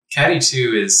Caddy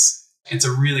 2 it's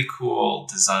a really cool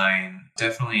design,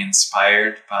 definitely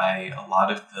inspired by a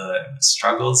lot of the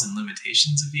struggles and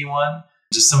limitations of V1.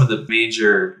 Just some of the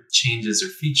major changes or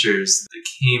features that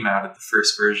came out of the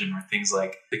first version were things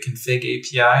like the config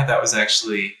API. That was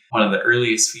actually one of the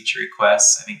earliest feature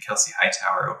requests. I think Kelsey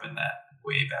Hightower opened that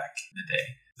way back in the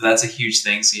day. So that's a huge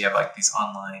thing. So you have like these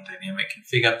online dynamic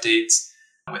config updates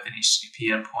with an HTTP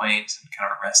endpoint and kind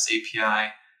of a REST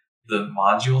API. The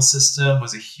module system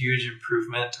was a huge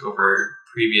improvement over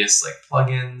previous like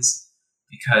plugins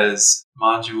because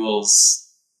modules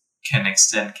can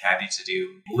extend Caddy to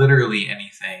do literally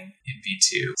anything in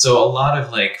V2. So a lot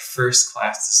of like first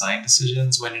class design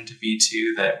decisions went into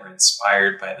V2 that were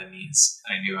inspired by the needs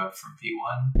that I knew of from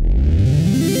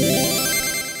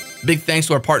V1. Big thanks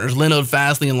to our partners Linode,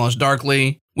 Fastly, and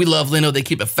LaunchDarkly. We love Linode. They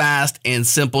keep it fast and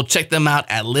simple. Check them out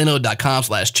at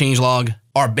linode.com/changelog.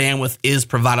 Our bandwidth is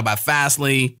provided by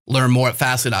Fastly. Learn more at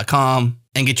fastly.com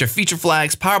and get your feature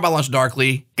flags powered by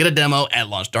LaunchDarkly. Get a demo at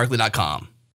launchdarkly.com.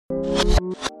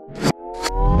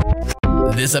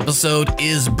 This episode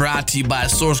is brought to you by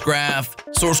SourceGraph.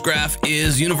 SourceGraph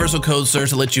is universal code search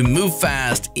to let you move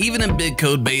fast, even in big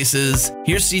code bases.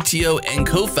 Here's CTO and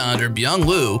co-founder Byung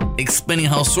Lu explaining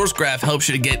how SourceGraph helps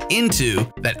you to get into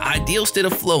that ideal state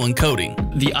of flow in coding.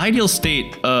 The ideal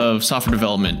state of software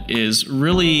development is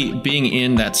really being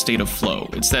in that state of flow.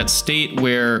 It's that state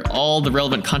where all the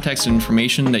relevant context and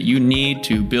information that you need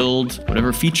to build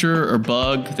whatever feature or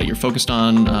bug that you're focused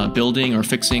on building or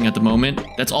fixing at the moment,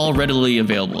 that's all readily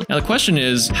available. Now the question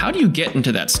is, how do you get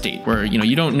into that state where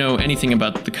you don't know anything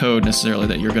about the code necessarily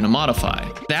that you're going to modify?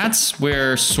 That's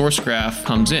where SourceGraph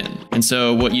comes in. And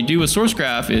so what you do with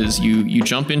SourceGraph is you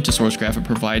jump into SourceGraph. It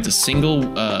provides a single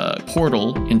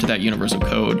portal into that universal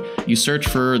code. You search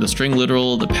for the string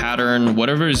literal, the pattern,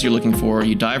 whatever it is you're looking for.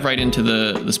 You dive right into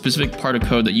the specific part of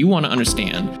code that you want to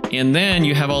understand. And then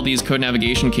you have all these code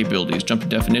navigation capabilities, jump to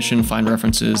definition, find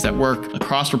references that work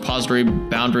across repository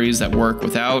boundaries, that work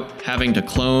without having to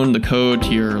clone the code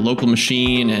to your local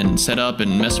machine and set up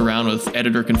and mess around with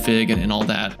editor config and all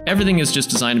that. Everything is just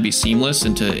designed to be seamless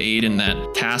and to aid in that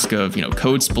task of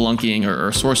code spelunking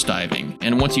or source diving.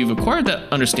 And once you've acquired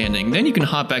that understanding, then you can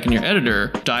hop back in your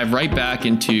editor, dive right back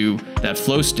into that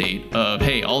flow state of,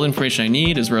 hey, all the information I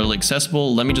need is readily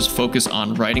accessible. Let me just focus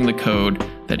on writing the code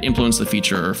that implements the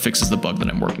feature or fixes the bug that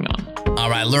I'm working on. All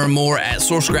right, learn more at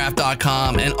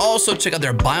sourcegraph.com and also check out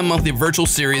their bi-monthly virtual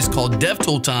series called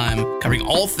DevTool Time, covering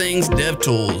all things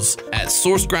DevTools at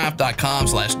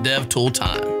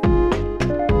sourcegraph.com/DevToolTime.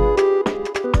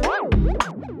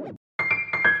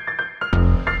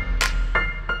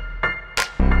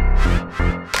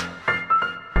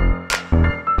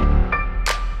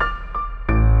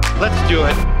 Let's do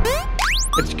it.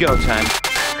 It's go time.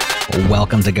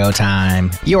 Welcome to Go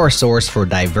Time, your source for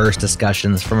diverse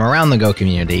discussions from around the Go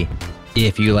community.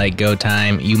 If you like Go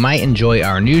Time, you might enjoy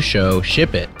our new show,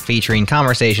 Ship It, featuring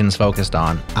conversations focused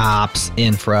on ops,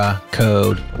 infra,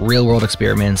 code, real-world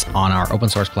experiments on our open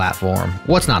source platform.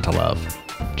 What's not to love?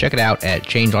 Check it out at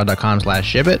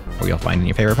changelog.com/shipit, where you'll find in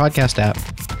your favorite podcast app.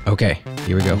 Okay,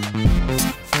 here we go.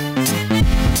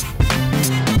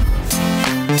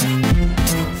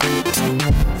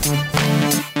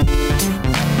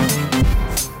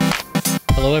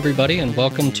 Hello everybody and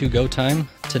welcome to Go Time.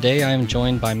 Today I am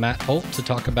joined by Matt Holt to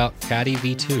talk about Caddy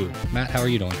V2. Matt, how are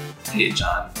you doing? Hey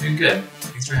John, doing good.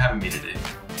 Thanks for having me today.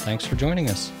 Thanks for joining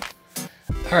us.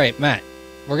 All right, Matt,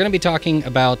 we're going to be talking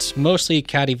about mostly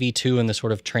Caddy V2 and the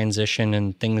sort of transition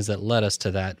and things that led us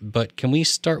to that. But can we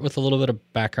start with a little bit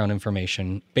of background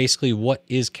information? Basically, what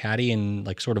is Caddy and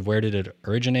sort of where did it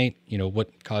originate?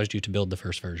 What caused you to build the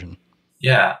first version?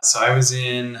 Yeah, so I was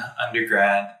in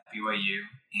undergrad at BYU.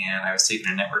 And I was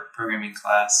taking a network programming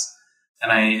class.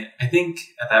 And I think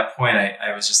at that point,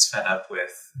 I was just fed up with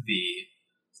the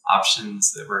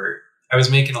options I was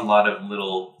making a lot of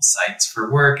little sites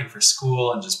for work and for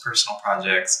school and just personal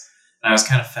projects. And I was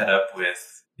kind of fed up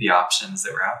with the options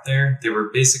that were out there. There were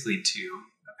basically two,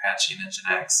 Apache and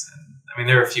Nginx. And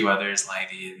there were a few others,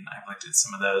 Livey, and I've looked at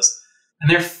some of those.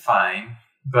 And they're fine,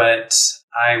 but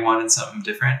I wanted something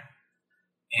different.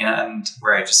 And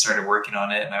where I just started working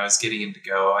on it and I was getting into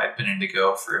Go. I'd been into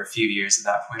Go for a few years at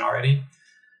that point already.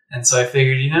 And so I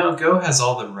figured, Go has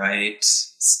all the right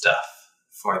stuff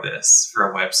for this, for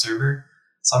a web server.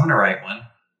 So I'm going to write one.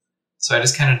 So I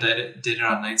just kind of did it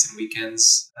on nights and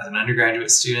weekends as an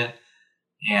undergraduate student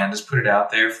and just put it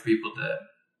out there for people to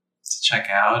check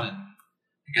out. And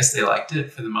I guess they liked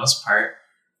it for the most part.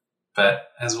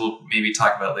 But as we'll maybe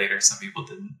talk about later, some people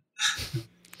didn't.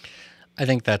 I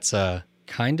think that's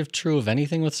kind of true of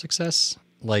anything with success.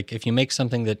 If you make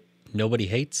something that nobody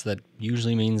hates, that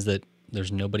usually means that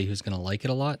there's nobody who's going to like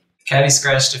it a lot? Caddy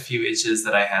scratched a few itches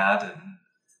that I had, and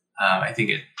I think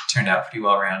it turned out pretty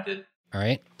well rounded. All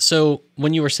right. So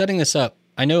when you were setting this up,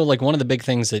 I know like one of the big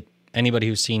things that anybody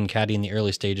who's seen Caddy in the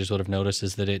early stages would have noticed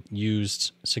is that it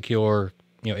used secure,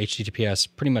 HTTPS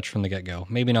pretty much from the get-go.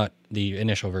 Maybe not the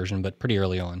initial version, but pretty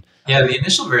early on. Yeah, the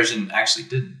initial version actually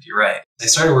didn't. You're right. I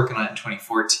started working on it in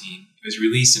 2014. It was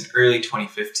released in early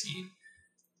 2015.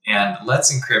 And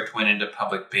Let's Encrypt went into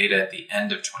public beta at the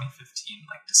end of 2015,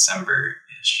 like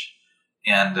December-ish.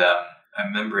 And a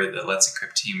member of the Let's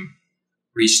Encrypt team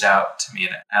reached out to me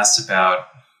and asked about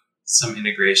some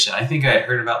integration. I think I had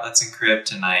heard about Let's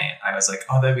Encrypt, and I was like,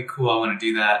 oh, that'd be cool. I want to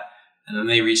do that. And then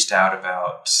they reached out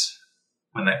about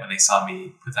when they saw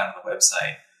me put that on the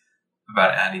website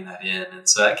about adding that in. And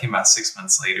so that came out 6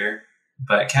 months later.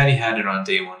 But Caddy had it on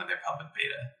day one of their public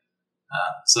beta.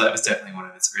 So that was definitely one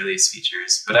of its earliest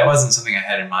features. But that wasn't something I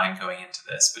had in mind going into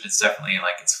this. But it's definitely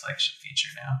like its flagship feature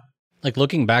now. Like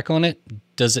looking back on it,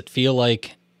 does it feel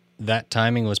like that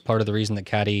timing was part of the reason that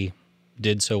Caddy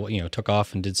did so, took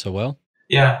off and did so well?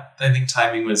 Yeah, I think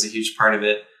timing was a huge part of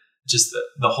it. Just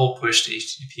the whole push to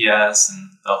HTTPS and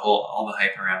all the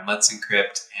hype around Let's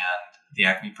Encrypt and the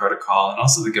Acme protocol, and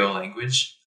also the Go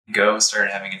language. Go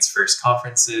started having its first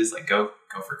conferences, like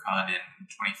GopherCon in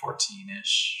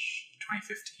 2014-ish,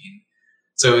 2015.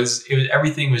 So it was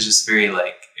everything was just very like,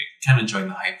 it kind of joined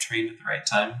the hype train at the right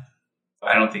time.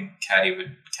 I don't think Caddy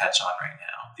would catch on right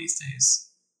now these days.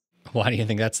 Why do you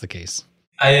think that's the case?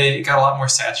 It got a lot more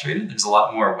saturated. There's a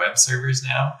lot more web servers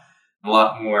now, a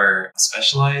lot more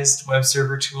specialized web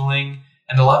server tooling,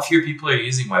 and a lot fewer people are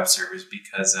using web servers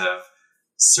because of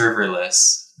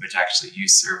serverless, which actually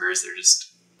use servers.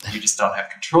 You just don't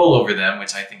have control over them,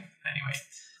 which I think anyway.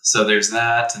 So there's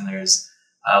that, and there's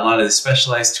a lot of the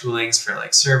specialized toolings for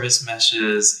like service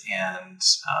meshes and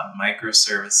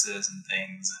microservices and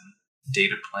things and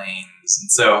data planes.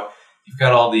 And so you've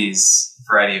got all these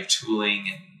variety of tooling,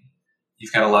 and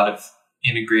you've got a lot of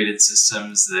integrated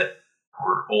systems that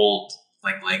were old,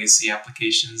 like legacy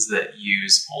applications that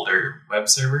use older web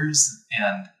servers.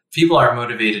 And people aren't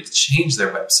motivated to change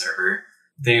their web server.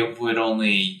 They would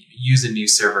only use a new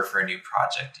server for a new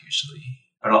project usually.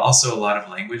 But also a lot of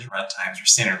language runtimes, or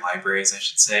standard libraries, I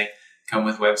should say, come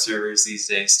with web servers these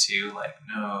days too, like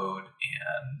Node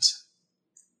and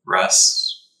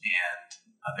Rust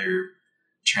and other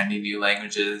trendy new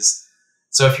languages.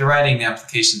 So if you're writing the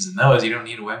applications in those, you don't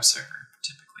need a web server,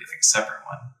 typically, like a separate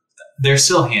one. They're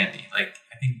still handy. Like,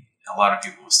 I think a lot of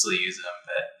people will still use them,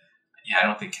 but yeah, I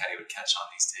don't think Caddy would catch on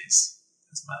these days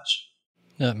as much.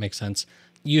 Yeah, that makes sense.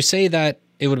 You say that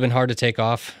it would have been hard to take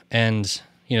off, and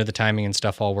the timing and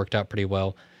stuff all worked out pretty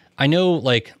well. I know,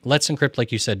 like, Let's Encrypt,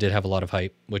 like you said, did have a lot of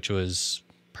hype, which was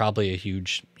probably a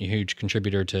huge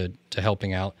contributor to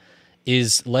helping out.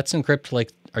 Is Let's Encrypt,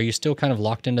 like, are you still kind of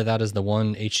locked into that as the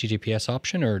one HTTPS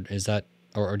option, or is that,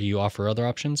 or do you offer other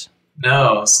options?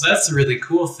 No, so that's the really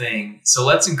cool thing. So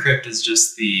Let's Encrypt is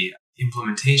just the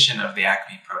implementation of the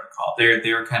Acme protocol.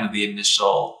 They were kind of the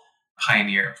initial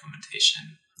pioneer implementation.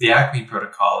 The Acme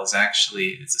protocol is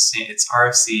actually, it's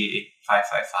RFC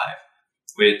 8555,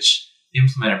 which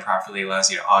implemented properly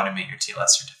allows you to automate your TLS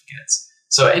certificates.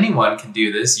 So anyone can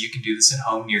do this. You can do this at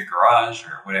home in your garage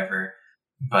or whatever,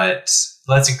 but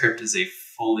Let's Encrypt is a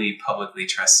fully publicly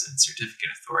trusted certificate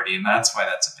authority, and that's why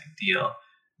that's a big deal.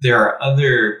 There are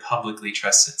other publicly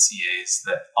trusted CAs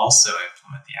that also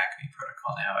implement the Acme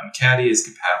protocol now, and Caddy is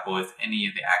compatible with any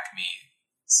of the Acme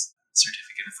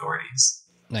certificate authorities.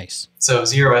 Nice. So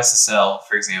Zero SSL,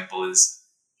 for example, is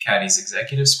Caddy's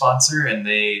executive sponsor, and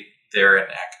they're an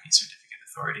Acme certificate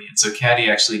authority. And so Caddy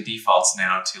actually defaults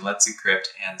now to Let's Encrypt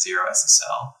and Zero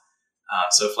SSL.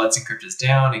 So if Let's Encrypt is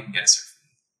down, it can get a cert from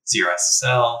Zero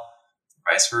SSL,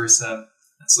 vice versa.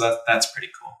 And so that's pretty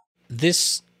cool.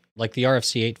 This, like the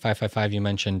RFC 8555 you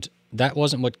mentioned, that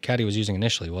wasn't what Caddy was using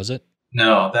initially, was it?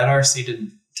 No, that RFC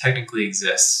didn't technically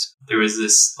exist. There was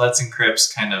this Let's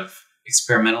Encrypt's kind of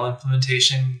experimental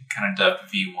implementation, kind of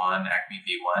dubbed V1, Acme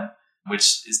V1,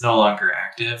 which is no longer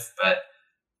active, but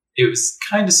it was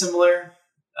kind of similar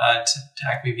to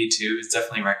Acme V2. It's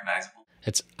definitely recognizable.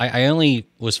 I only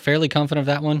was fairly confident of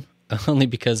that one, only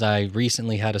because I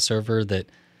recently had a server that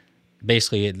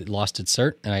basically it lost its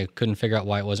cert, and I couldn't figure out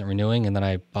why it wasn't renewing, and then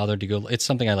I bothered to go. It's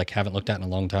something I haven't looked at in a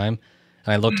long time,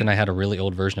 and I looked and I had a really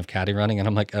old version of Caddy running, and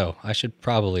I'm like, oh, I should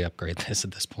probably upgrade this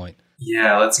at this point.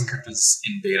 Yeah, Let's Encrypt was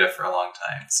in beta for a long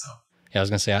time, so. Yeah, I was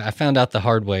going to say, I found out the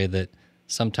hard way that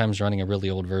sometimes running a really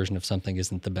old version of something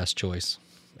isn't the best choice.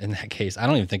 In that case, I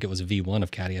don't even think it was a V1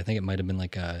 of Caddy. I think it might have been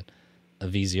like a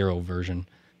V0 version.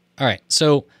 All right,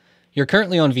 so you're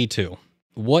currently on V2.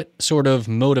 What sort of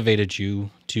motivated you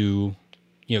to,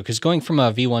 because going from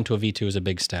a V1 to a V2 is a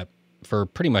big step for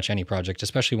pretty much any project,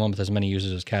 especially one with as many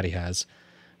users as Caddy has.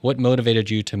 What motivated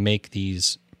you to make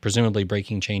these presumably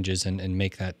breaking changes and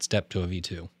make that step to a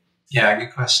V2? Yeah,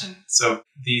 good question. So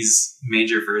these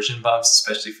major version bumps,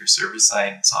 especially for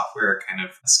server-side software, are kind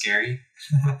of scary.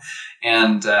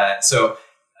 And so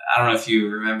I don't know if you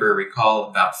remember or recall,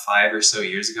 about 5 or so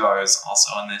years ago, I was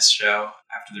also on this show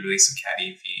after the release of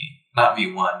Caddy not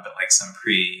V1, but like some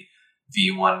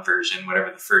pre-V1 version, whatever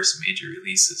the first major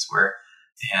releases were.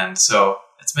 And so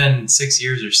it's been 6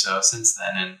 years or so since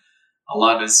then, and a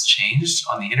lot has changed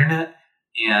on the internet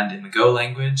and in the Go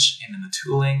language and in the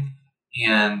tooling.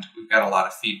 And we've got a lot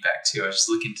of feedback too. I was just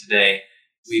looking today,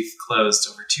 we've closed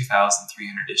over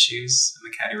 2,300 issues in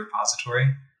the Caddy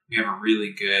repository. We have a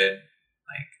really good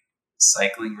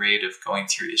cycling rate of going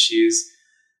through issues.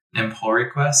 And pull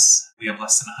requests, we have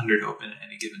less than 100 open at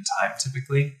any given time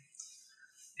typically.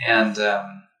 And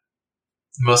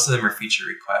most of them are feature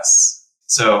requests.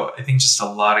 So I think just a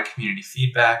lot of community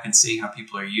feedback and seeing how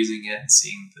people are using it and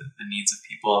seeing the needs of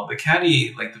people. The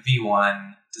Caddy, like the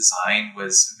V1 design,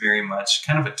 was very much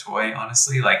kind of a toy,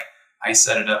 honestly. Like I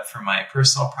set it up for my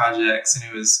personal projects, and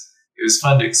it was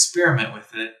fun to experiment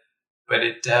with it, but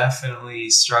it definitely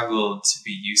struggled to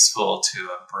be useful to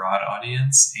a broad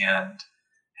audience and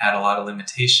had a lot of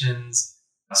limitations,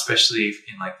 especially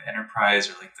in like the enterprise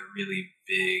or like the really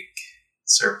big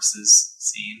services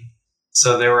scene.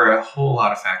 So there were a whole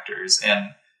lot of factors.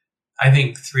 And I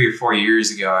think 3 or 4 years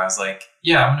ago, I was like,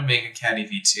 yeah, I'm going to make a Caddy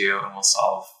V2 and we'll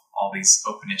solve all these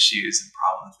open issues and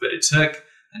problems. But it took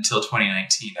until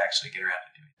 2019 to actually get around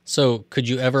to doing it. So could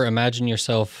you ever imagine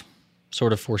yourself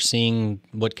sort of foreseeing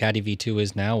what Caddy V2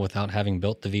 is now without having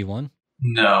built the V1?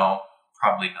 No,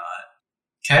 probably not.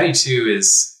 Caddy 2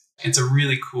 it's a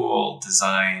really cool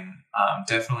design,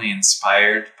 definitely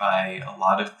inspired by a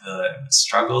lot of the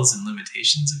struggles and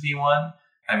limitations of V1.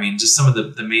 I mean, just some of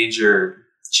the major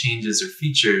changes or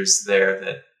features there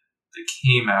that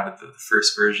came out of the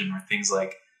first version were things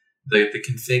like the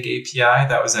config API.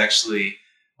 That was actually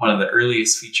one of the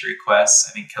earliest feature requests.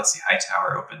 I think Kelsey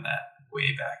Hightower opened that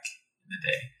way back in the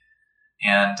day.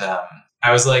 And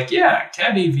I was like, yeah,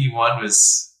 Caddy V1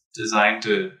 was designed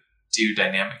to do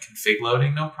dynamic config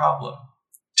loading, no problem.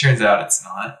 Turns out it's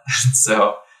not.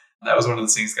 So that was one of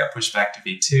those things that got pushed back to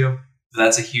V2.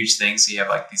 That's a huge thing. So you have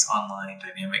like these online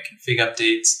dynamic config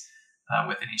updates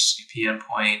with an HTTP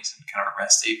endpoint and kind of a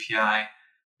REST API.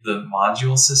 The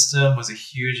module system was a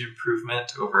huge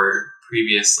improvement over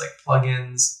previous like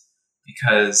plugins,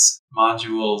 because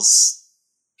modules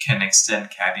can extend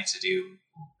Caddy to do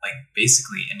like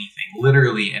basically anything,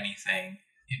 literally anything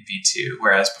in V2.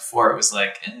 Whereas before it was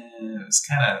like, it was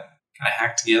kind of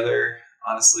hacked together.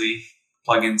 Honestly,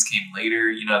 plugins came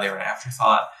later, they were an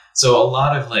afterthought. So a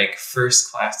lot of like first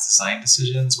class design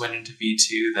decisions went into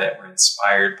V2 that were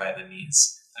inspired by the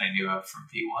needs that I knew of from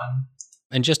V1.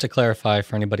 And just to clarify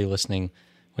for anybody listening,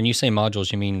 when you say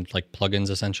modules, you mean like plugins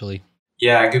essentially?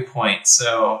 Yeah, good point.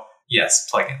 So yes,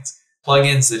 plugins.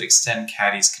 Plugins that extend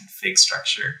Caddy's config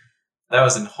structure. That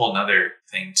was a whole nother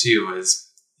thing too, was,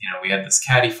 we had this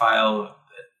Caddy file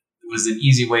that was an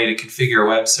easy way to configure a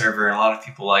web server. A lot of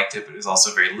people liked it, but it was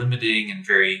also very limiting and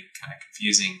very kind of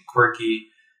confusing, quirky.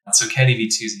 And so Caddy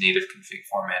V2's native config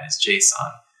format is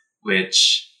JSON,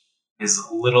 which is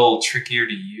a little trickier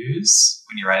to use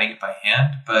when you're writing it by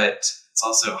hand, but it's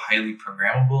also highly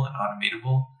programmable and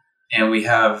automatable. And we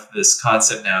have this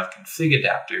concept now of config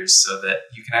adapters so that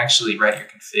you can actually write your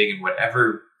config in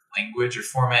whatever language or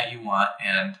format you want,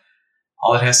 and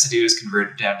all it has to do is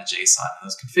convert it down to JSON. And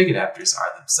those config adapters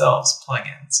are themselves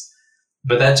plugins.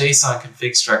 But that JSON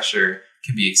config structure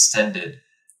can be extended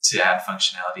to add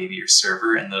functionality to your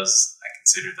server, and I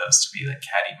consider those to be like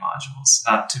Caddy modules,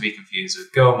 not to be confused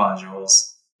with Go modules.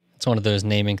 It's one of those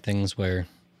naming things where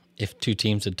if two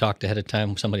teams had talked ahead of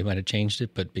time, somebody might have changed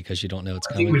it, but because you don't know it's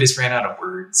coming. I think we just ran out of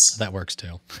words. That works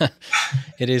too.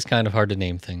 It is kind of hard to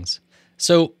name things.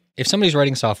 So if somebody's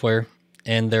writing software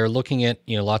and they're looking at,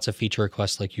 lots of feature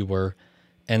requests like you were,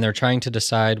 and they're trying to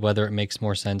decide whether it makes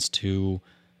more sense to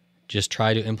just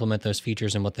try to implement those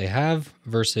features in what they have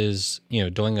versus,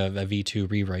 doing a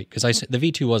V2 rewrite. Because the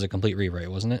V2 was a complete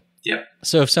rewrite, wasn't it? Yeah.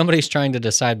 So if somebody's trying to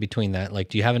decide between that,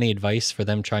 do you have any advice for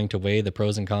them trying to weigh the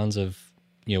pros and cons of,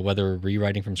 whether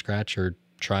rewriting from scratch or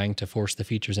trying to force the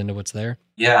features into what's there?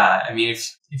 Yeah. I mean,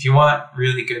 if you want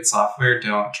really good software,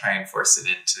 don't try and force it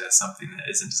into something that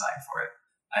isn't designed for it.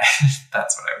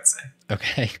 That's what I would say.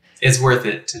 Okay. It's worth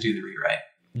it to do the rewrite.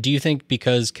 Do you think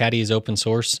because Caddy is open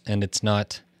source and it's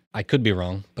not, I could be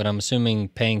wrong, but I'm assuming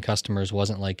paying customers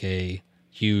wasn't like a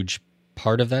huge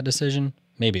part of that decision?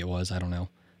 Maybe it was, I don't know.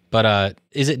 But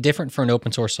is it different for an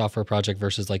open source software project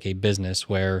versus like a business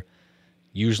where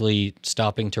usually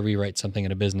stopping to rewrite something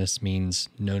in a business means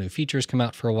no new features come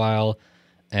out for a while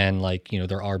and like,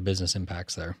 there are business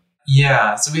impacts there?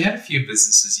 Yeah, so we had a few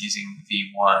businesses using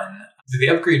V1. The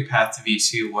upgrade path to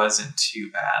V2 wasn't too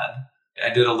bad.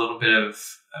 I did a little bit of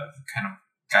kind of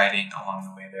guiding along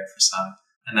the way there for some,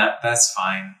 and that's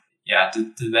fine. Yeah,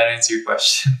 did that answer your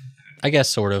question? I guess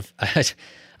sort of.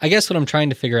 I guess what I'm trying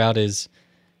to figure out is,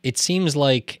 it seems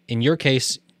like in your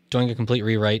case, doing a complete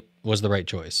rewrite was the right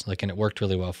choice, like, and it worked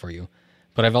really well for you.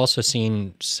 But I've also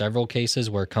seen several cases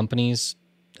where companies,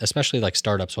 especially like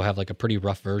startups, will have like a pretty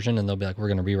rough version and they'll be like, we're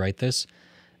going to rewrite this.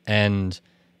 And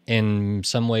in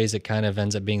some ways it kind of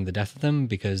ends up being the death of them,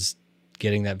 because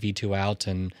getting that V2 out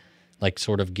and like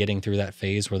sort of getting through that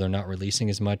phase where they're not releasing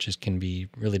as much can be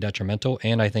really detrimental.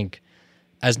 And I think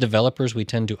as developers, we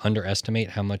tend to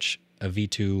underestimate how much a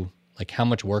V2, like how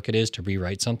much work it is to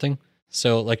rewrite something.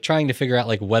 So like trying to figure out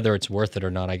like whether it's worth it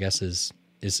or not, I guess is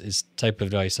type of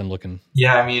advice I'm looking.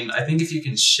 Yeah, I mean, I think if you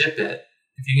can ship it,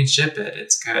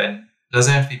 it's good. It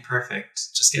doesn't have to be perfect.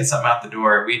 Just get something out the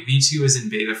door. V2 was in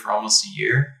beta for almost a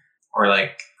year, or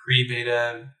like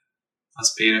pre-beta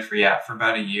plus beta for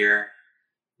about a year.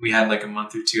 We had like a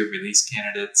month or two of release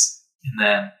candidates, and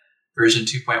then version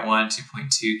 2.1,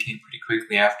 2.2 came pretty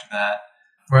quickly after that.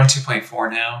 We're on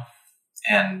 2.4 now,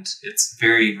 and it's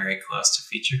very, very close to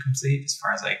feature complete as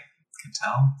far as I can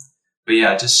tell. But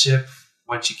yeah, just ship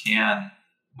what you can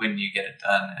when you get it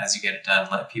done. As you get it done,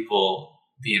 let people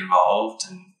be involved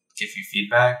and give you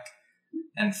feedback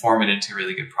and form it into a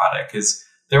really good product. Because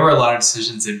there were a lot of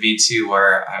decisions in V2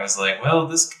 where I was like, well,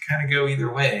 this could kind of go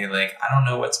either way. Like, I don't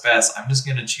know what's best. I'm just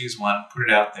going to choose one, put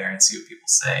it out there and see what people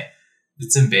say.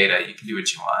 It's in beta. You can do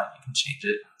what you want. You can change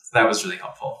it. So that was really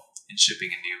helpful in shipping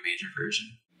a new major version.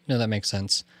 No, that makes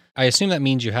sense. I assume that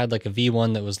means you had like a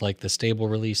V1 that was like the stable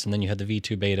release, and then you had the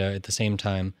V2 beta at the same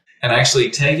time. And actually,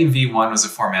 tagging V1 was a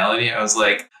formality. I was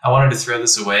like, I wanted to throw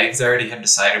this away because I already had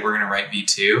decided we're going to write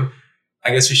V2.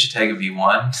 I guess we should tag a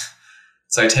V1.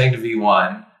 So I tagged a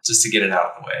V1 just to get it out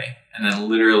of the way, and then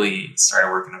literally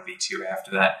started working on V2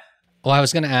 after that. Well, I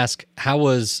was going to ask, how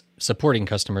was supporting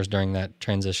customers during that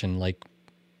transition? Like,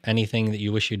 anything that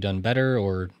you wish you'd done better,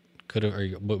 or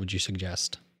what would you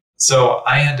suggest? So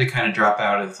I had to kind of drop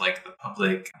out of like the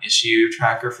public issue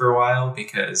tracker for a while,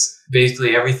 because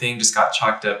basically everything just got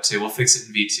chalked up to, we'll fix it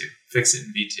in V2.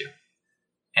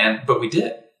 But we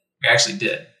did. We actually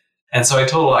did. And so I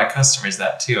told a lot of customers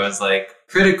that too. I was like,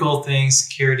 critical things,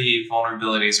 security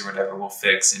vulnerabilities or whatever, we'll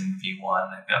fix in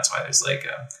V1. And that's why there's like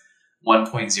a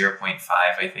 1.0.5,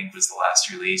 I think was the last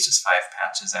release, just 5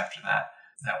 patches after that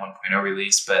 1.0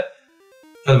 release. But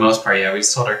for the most part, yeah, we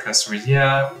just told our customers,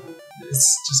 yeah,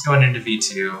 it's just going into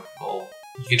V2. Well,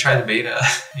 you can try the beta,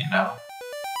 you know.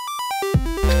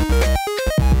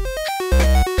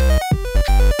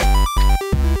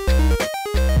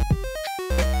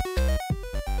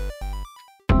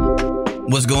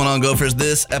 What's going on, Gophers?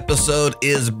 This episode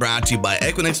is brought to you by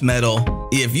Equinix Metal.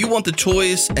 If you want the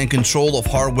choice and control of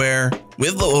hardware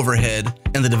with low overhead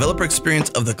and the developer experience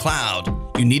of the cloud,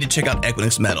 you need to check out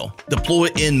Equinix Metal. Deploy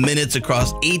in minutes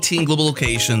across 18 global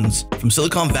locations from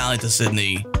Silicon Valley to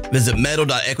Sydney. Visit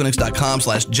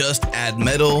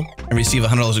metal.equinix.com/justaddmetal and receive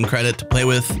 $100 in credit to play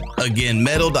with. Again,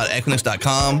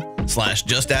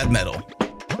 metal.equinix.com/justaddmetal.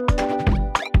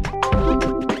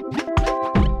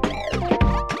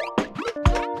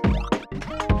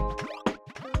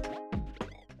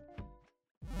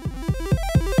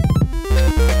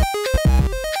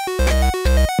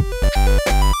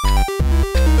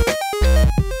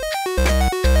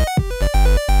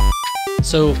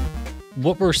 So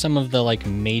what were some of the like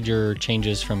major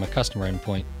changes from a customer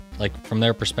endpoint, like from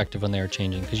their perspective when they were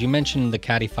changing? Because you mentioned the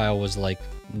Caddy file was like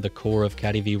the core of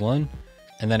Caddy V1,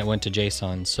 and then it went to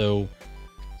JSON. So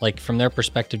like from their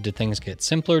perspective, did things get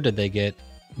simpler? Did they get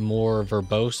more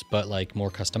verbose, but like more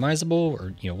customizable,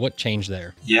 or, what changed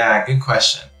there? Yeah, good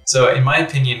question. So in my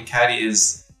opinion, Caddy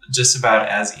is just about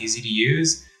as easy to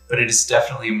use, but it is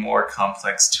definitely a more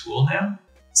complex tool now.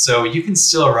 So you can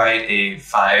still write a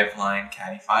 5-line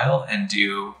Caddy file and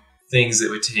do things that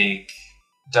would take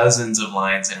dozens of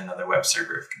lines in another web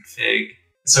server of config.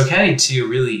 So Caddy 2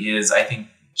 really is, I think,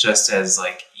 just as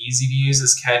like easy to use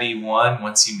as Caddy 1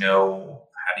 once you know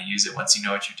how to use it, once you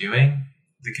know what you're doing.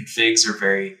 The configs are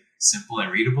very simple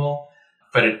and readable,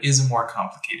 but it is a more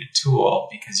complicated tool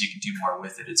because you can do more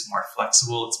with it. It's more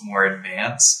flexible, it's more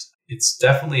advanced. It's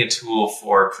definitely a tool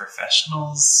for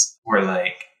professionals or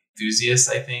like enthusiasts,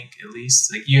 I think, at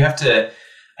least. Like you have to,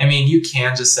 you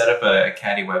can just set up a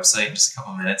Caddy website in just a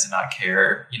couple minutes and not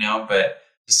care, but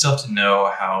still have to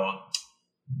know how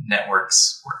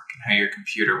networks work and how your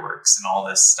computer works and all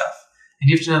this stuff. And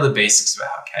you have to know the basics about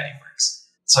how Caddy works.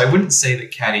 So I wouldn't say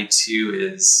that Caddy 2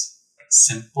 is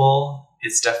simple.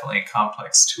 It's definitely a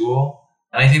complex tool.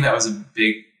 And I think that was a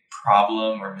big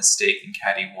problem or mistake in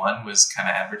Caddy 1 was kind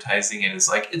of advertising it as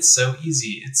like, it's so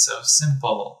easy, it's so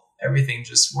simple, everything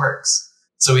just works.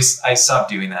 So I stopped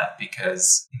doing that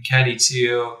because in Caddy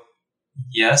 2,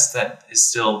 yes, that is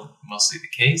still mostly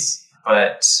the case,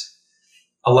 but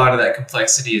a lot of that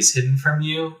complexity is hidden from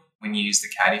you when you use the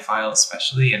Caddy file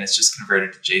especially, and it's just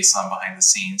converted to JSON behind the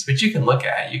scenes, which you can look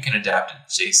at. You can adapt it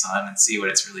to JSON and see what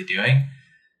it's really doing.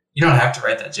 You don't have to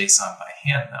write that JSON by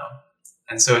hand though.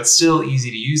 And so it's still easy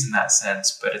to use in that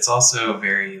sense, but it's also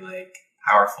very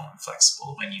powerful and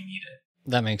flexible when you need it.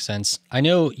 That makes sense. I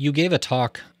know you gave a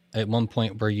talk at one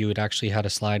point where you had actually had a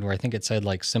slide where I think it said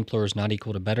simpler is not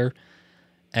equal to better.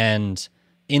 And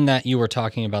in that you were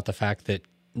talking about the fact that,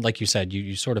 like you said,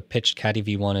 you sort of pitched Caddy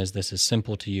V1 as this is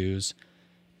simple to use.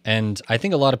 And I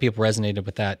think a lot of people resonated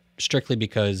with that strictly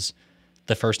because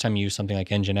the first time you used something like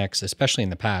Nginx, especially in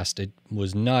the past, it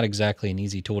was not exactly an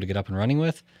easy tool to get up and running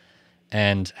with.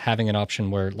 And having an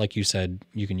option where, like you said,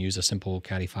 you can use a simple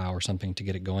Caddy file or something to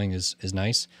get it going is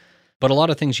nice. But a lot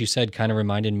of things you said kind of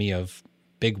reminded me of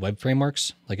big web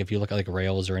frameworks. Like if you look at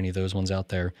Rails or any of those ones out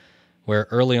there, where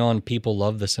early on people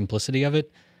love the simplicity of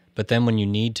it, but then when you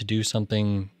need to do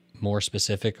something more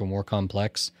specific or more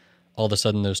complex, all of a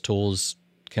sudden those tools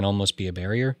can almost be a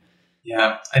barrier.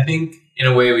 Yeah, I think in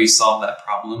a way we solved that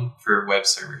problem for web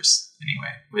servers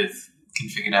anyway, with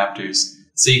config adapters.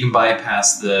 So you can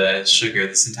bypass the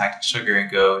syntactic sugar, and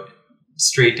go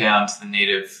straight down to the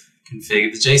native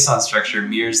config. The JSON structure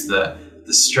mirrors the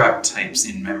struct types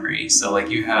in memory. So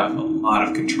you have a lot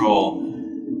of control,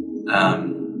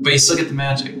 but you still get the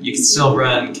magic. You can still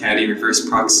run Caddy reverse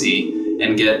proxy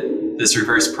and get this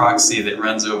reverse proxy that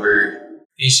runs over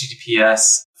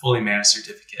HTTPS fully managed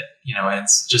certificate. And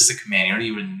it's just a command. You don't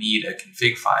even need a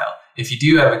config file. If you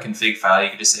do have a config file, you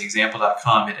can just say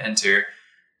example.com, hit enter,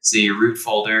 say your root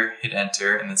folder, hit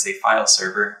enter, and then say file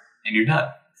server, and you're done.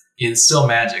 It's still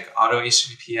magic. Auto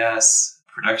HTTPS,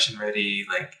 production ready,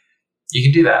 you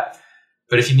can do that.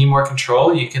 But if you need more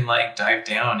control, you can dive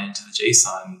down into the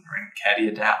JSON or in Caddy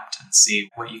adapt and see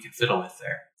what you can fiddle with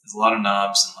there. There's a lot of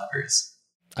knobs and levers.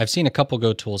 I've seen a couple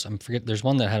Go tools. There's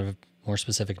one that had a more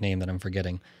specific name that I'm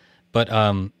forgetting. But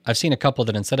I've seen a couple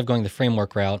that instead of going the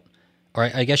framework route, or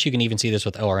I guess you can even see this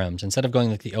with ORMs, instead of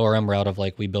going the ORM route of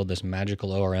we build this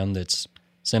magical ORM that's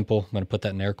simple, I'm going to put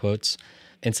that in air quotes.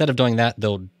 Instead of doing that,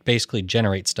 they'll basically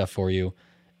generate stuff for you.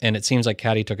 And it seems like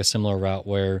Caddy took a similar route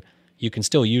where you can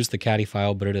still use the Caddy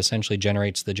file, but it essentially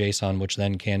generates the JSON, which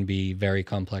then can be very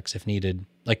complex if needed.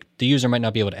 The user might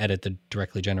not be able to edit the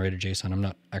directly generated JSON. I'm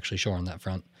not actually sure on that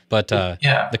front. But the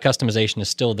customization is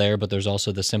still there, but there's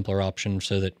also the simpler option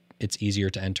so that it's easier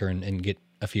to enter and get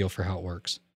a feel for how it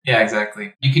works. Yeah,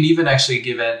 exactly. You can even actually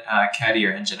give it Caddy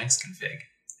or Nginx config,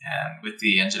 and with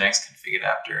the Nginx config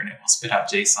adapter, and it will spit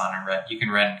out JSON, or you can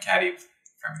run Caddy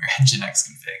from your Nginx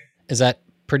config. Is that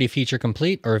pretty feature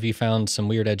complete, or have you found some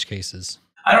weird edge cases?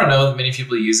 I don't know that many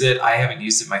people use it. I haven't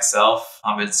used it myself.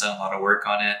 Ahmed's done a lot of work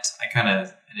on it. I kind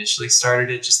of initially started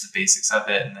it, just the basics of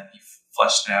it, and then he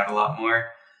fleshed it out a lot more.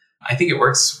 I think it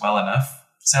works well enough,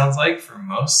 sounds like, for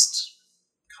most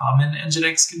common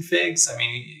Nginx configs. I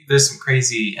mean, there's some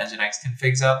crazy Nginx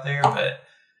configs out there, but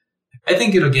I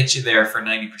think it'll get you there for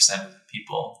 90% of the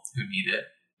people who need it.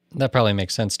 That probably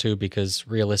makes sense too, because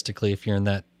realistically, if you're in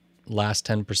that last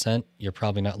 10%, you're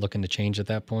probably not looking to change at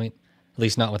that point, at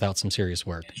least not without some serious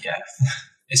work. Yeah.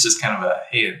 It's just kind of a,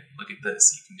 hey, look at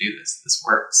this, you can do this, this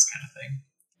works kind of thing.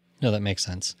 No, that makes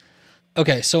sense.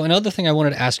 Okay, so another thing I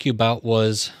wanted to ask you about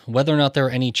was whether or not there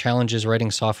are any challenges writing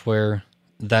software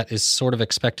that is sort of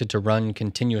expected to run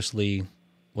continuously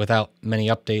without many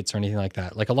updates or anything like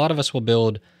that. A lot of us will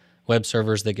build web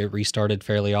servers that get restarted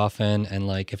fairly often, and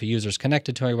if a user's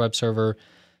connected to a web server,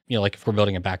 if we're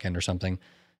building a backend or something,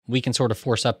 we can sort of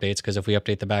force updates because if we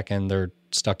update the backend, they're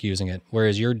stuck using it.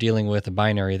 Whereas you're dealing with a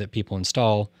binary that people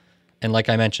install, and like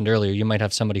I mentioned earlier, you might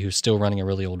have somebody who's still running a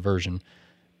really old version,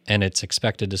 and it's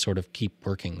expected to sort of keep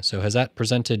working. So has that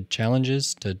presented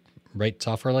challenges to write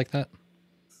software like that?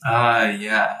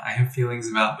 Yeah, I have feelings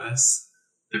about this.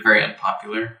 They're very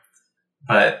unpopular,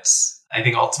 but I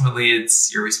think ultimately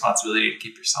it's your responsibility to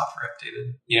keep your software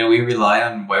updated. We rely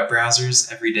on web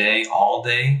browsers every day, all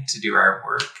day, to do our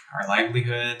work, our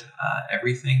livelihood,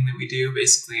 everything that we do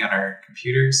basically on our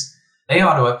computers. They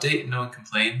auto-update and no one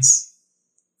complains.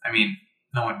 I mean,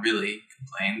 no one really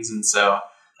complains. And so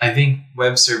I think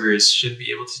web servers should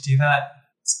be able to do that.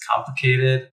 It's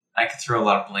complicated. I could throw a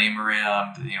lot of blame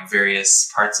around,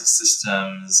 various parts of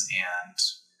systems and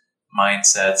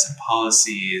mindsets and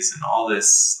policies and all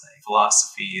this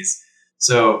philosophies.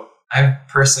 So I've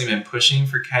personally been pushing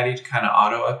for Caddy to kind of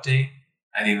auto update.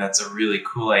 I think that's a really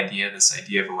cool idea, this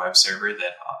idea of a web server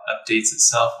that updates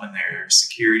itself when there are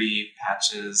security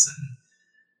patches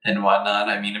and whatnot.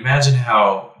 I mean, imagine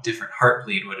how different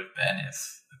Heartbleed would have been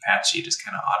if Apache just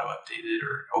kind of auto updated,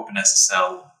 or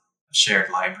OpenSSL shared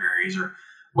libraries, or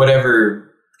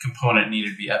whatever component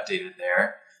needed to be updated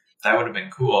there. That would have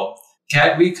been cool.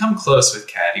 We come close with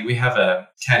Caddy. We have a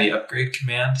Caddy upgrade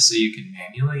command, so you can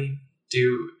manually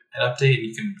do an update, and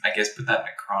you can, I guess, put that in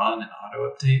a cron and auto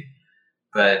update.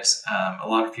 But a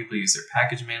lot of people use their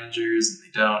package managers and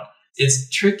they don't. It's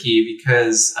tricky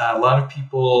because a lot of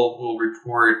people will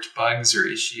report bugs or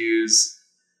issues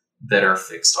that are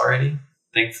fixed already.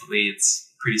 Thankfully,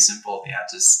 it's pretty simple. Yeah,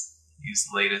 just use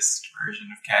the latest version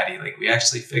of Caddy. We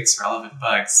actually fix relevant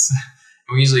bugs.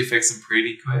 And we usually fix them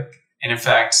pretty quick. And in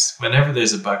fact, whenever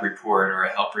there's a bug report or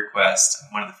a help request,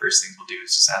 one of the first things we'll do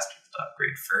is just ask people to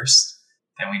upgrade first.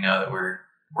 Then we know that we're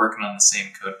working on the same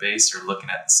code base or looking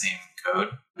at the same code.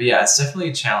 But yeah, it's definitely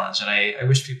a challenge, and I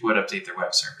wish people would update their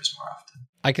web servers more often.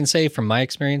 I can say from my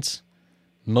experience,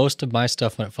 most of my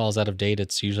stuff, when it falls out of date,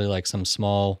 it's usually some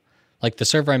small, the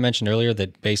server I mentioned earlier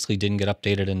that basically didn't get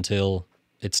updated until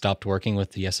it stopped working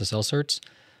with the SSL certs.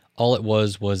 All it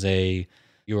was a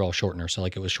URL shortener. So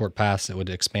it was short paths that would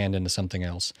expand into something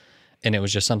else. And it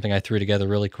was just something I threw together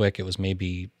really quick. It was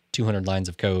maybe 200 lines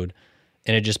of code.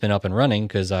 And it had just been up and running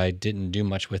because I didn't do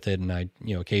much with it. And I,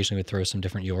 occasionally would throw some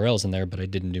different URLs in there, but I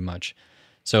didn't do much.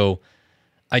 So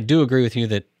I do agree with you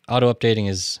that auto-updating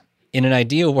is, in an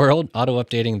ideal world,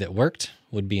 auto-updating that worked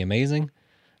would be amazing.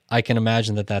 I can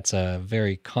imagine that that's a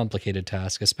very complicated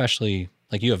task, especially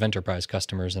you have enterprise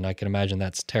customers, and I can imagine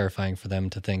that's terrifying for them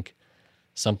to think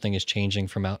something is changing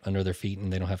from out under their feet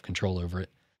and they don't have control over it.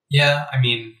 Yeah, I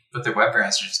mean, but their web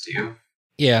browsers do.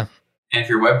 Yeah. And if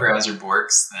your web browser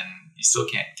borks, then you still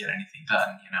can't get anything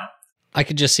done, I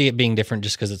could just see it being different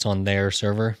just because it's on their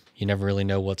server. You never really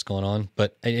know what's going on.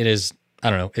 But it is, I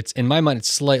don't know, it's in my mind, it's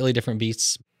slightly different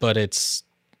beasts, but it's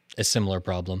a similar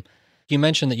problem. You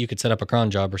mentioned that you could set up a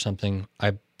cron job or something.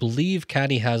 I believe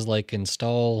Caddy has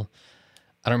install,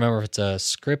 I don't remember if it's a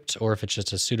script or if it's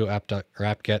just a sudo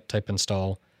apt-get type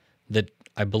install that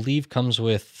I believe comes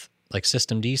with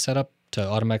systemd setup to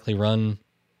automatically run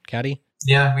Caddy.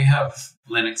 Yeah, we have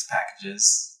Linux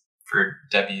packages for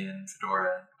Debian,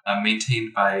 Fedora,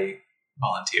 maintained by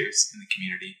volunteers in the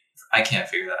community. I can't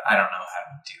figure that. I don't know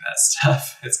how to do that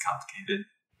stuff. It's complicated.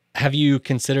 Have you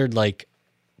considered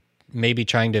maybe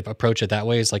trying to approach it that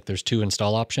way? Is there's two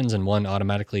install options and one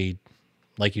automatically,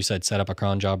 like you said, set up a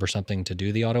cron job or something to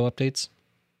do the auto updates?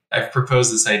 I've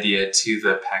proposed this idea to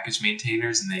the package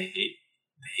maintainers, and they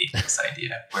hate this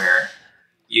idea where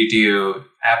you do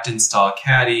apt install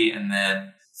Caddy, and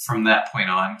then from that point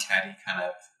on, Caddy kind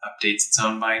of updates its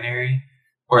own binary.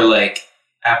 Or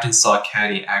apt install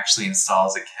Caddy actually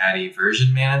installs a Caddy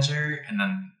version manager, and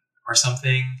then or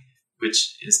something,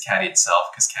 which is Caddy itself,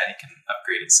 because Caddy can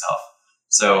upgrade itself.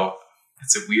 So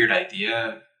it's a weird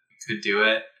idea. We could do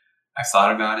it. I've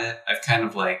thought about it. I've kind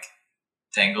of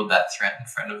dangled that threat in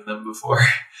front of them before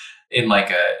in a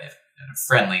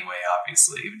friendly way,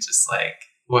 obviously. Just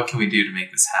what can we do to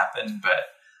make this happen? But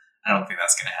I don't think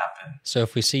that's going to happen. So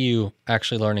if we see you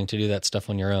actually learning to do that stuff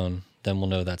on your own, then we'll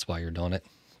know that's why you're doing it,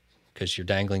 because your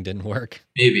dangling didn't work.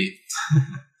 Maybe.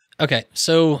 Okay,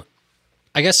 so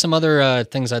I guess some other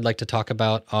things I'd like to talk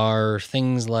about are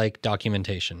things like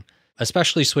documentation,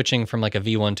 especially switching from a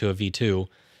V1 to a V2.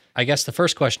 I guess the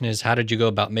first question is, how did you go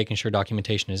about making sure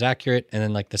documentation is accurate? And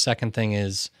then the second thing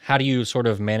is, how do you sort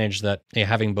of manage that,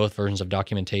 having both versions of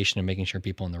documentation and making sure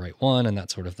people on the right one and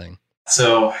that sort of thing?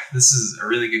 So this is a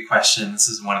really good question. This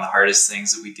is one of the hardest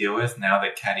things that we deal with now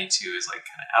that Caddy 2 is kind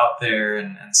of out there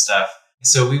and stuff.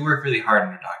 So we work really hard on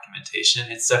our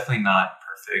documentation. It's definitely not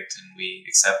perfect, and we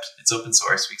accept, it's open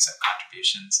source, we accept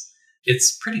contributions.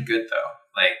 It's pretty good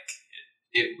though.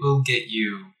 It will get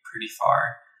you pretty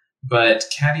far. But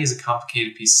Caddy is a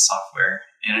complicated piece of software,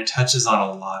 and it touches on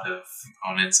a lot of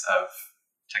components of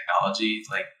technology,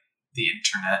 like the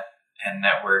internet and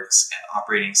networks and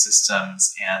operating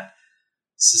systems and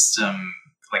system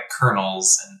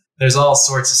kernels. And there's all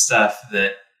sorts of stuff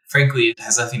that, frankly,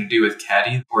 has nothing to do with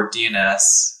Caddy or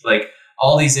DNS.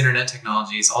 All these internet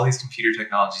technologies, all these computer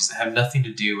technologies that have nothing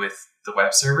to do with the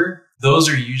web server, those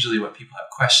are usually what people have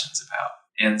questions about.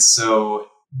 And so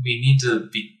we need to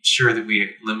be sure that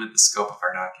we limit the scope of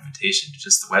our documentation to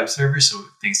just the web server so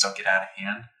things don't get out of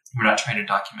hand. We're not trying to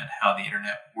document how the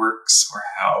internet works or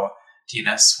how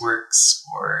DNS works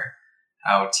or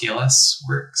how TLS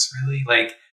works, really.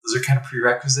 Like, those are kind of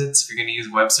prerequisites. If you're going to use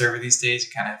a web server these days,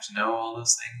 you kind of have to know all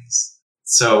those things.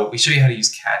 So we show you how to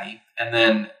use Caddy. And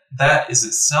then that is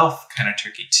itself kind of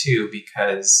tricky too,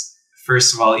 because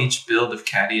first of all, each build of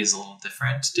Caddy is a little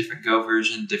different. Different Go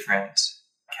version, different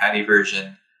Caddy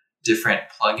version, different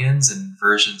plugins and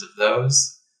versions of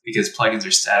those, because plugins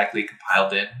are statically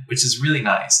compiled in, which is really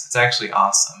nice. It's actually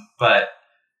awesome. But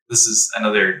this is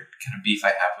another kind of beef I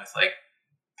have with like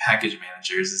package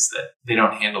managers, is that they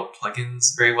don't handle plugins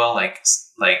very well. Like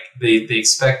they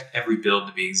expect every build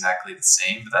to be exactly the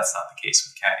same, but that's not the case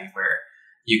with Caddy, where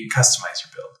you can customize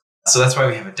your build. So that's why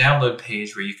we have a download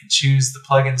page where you can choose the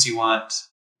plugins you want.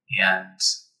 And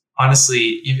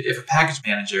honestly, if a package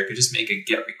manager could just make a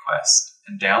GET request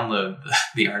and download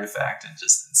the artifact and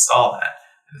just install that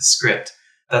in the script,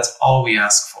 that's all we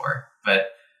ask for. But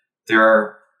there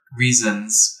are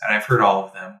reasons, and I've heard all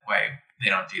of them, why they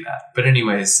don't do that. But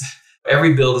anyways,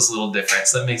 every build is a little different,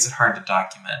 so that makes it hard to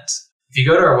document. If you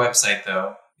go to our website,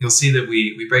 though, you'll see that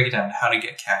we break it down to how to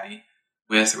get Caddy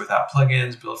with or without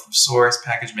plugins, build from source,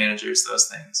 package managers, those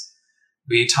things.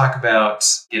 We talk about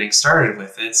getting started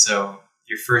with it. So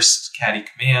your first Caddy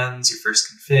commands, your first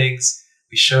configs,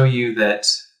 we show you that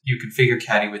you configure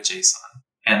Caddy with JSON,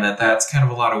 and that's kind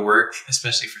of a lot of work,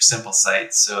 especially for simple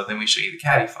sites. So then we show you the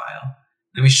Caddy file.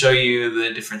 Then we show you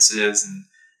the differences. And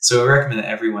so we recommend that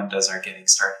everyone does our getting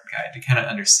started guide to kind of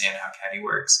understand how Caddy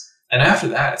works. And after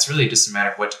that, it's really just a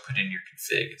matter of what to put in your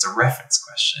config. It's a reference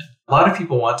question. A lot of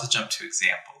people want to jump to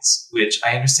examples, which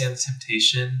I understand the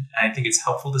temptation. And I think it's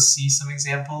helpful to see some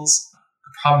examples.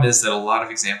 The problem is that a lot of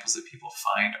examples that people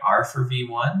find are for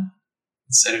V1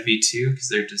 instead of V2, because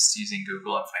they're just using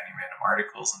Google and finding random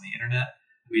articles on the internet,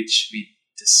 which we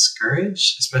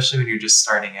discourage, especially when you're just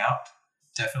starting out.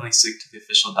 Definitely stick to the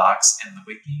official docs and the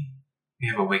wiki. We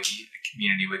have a wiki, a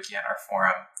community wiki on our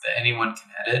forum that anyone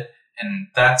can edit. And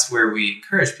that's where we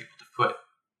encourage people to put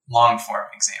long form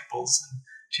examples and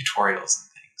tutorials and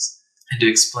things, and to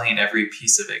explain every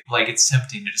piece of it. Like, it's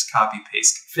tempting to just copy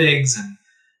paste configs and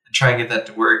try and get that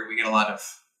to work. We get a lot of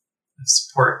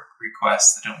support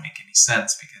requests that don't make any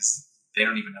sense because they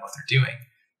don't even know what they're doing.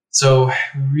 So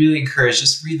we really encourage,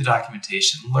 just read the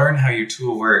documentation, learn how your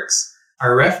tool works.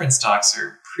 Our reference docs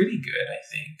are pretty good, I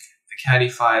think. The Caddy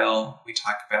file, we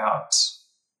talk about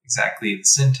exactly the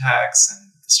syntax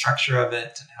and the structure of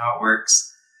it and how it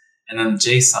works. And then the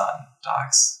JSON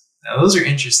docs. Now, those are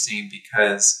interesting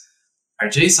because our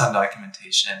JSON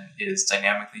documentation is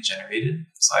dynamically generated.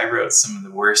 So I wrote some of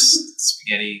the worst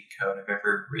spaghetti code I've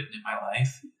ever written in my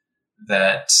life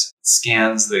that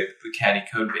scans the Caddy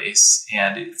code base.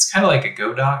 And it's kind of like a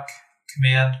godoc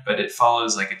command, but it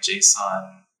follows like a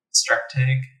JSON struct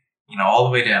tag, all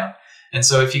the way down. And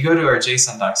so if you go to our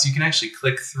JSON docs, you can actually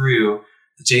click through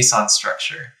the JSON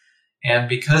structure. And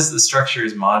because the structure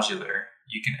is modular,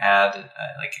 you can add,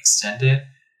 extend it.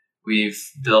 We've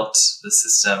built the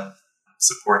system to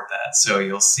support that. So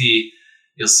you'll see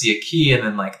a key, and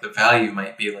then like the value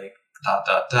might be like ...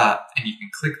 and you can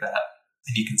click that,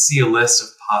 and you can see a list of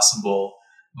possible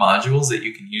modules that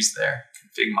you can use there,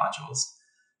 config modules.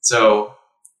 So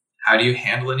how do you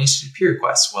handle an HTTP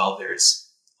request? Well, there's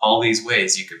all these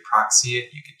ways. You could proxy it.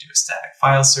 You could do a static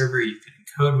file server. You could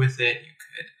encode with it.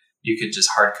 You could just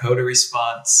hard code a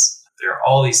response. There are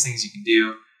all these things you can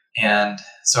do. And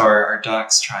so our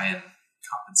docs try and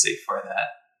compensate for that.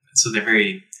 So they're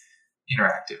very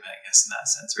interactive, I guess, in that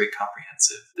sense, very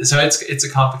comprehensive. So it's a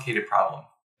complicated problem.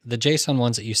 The JSON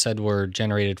ones that you said were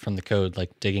generated from the code,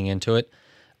 like digging into it,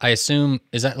 I assume,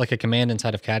 is that like a command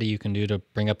inside of Caddy you can do to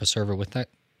bring up a server with that?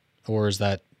 Or is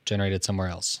that generated somewhere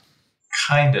else?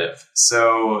 Kind of.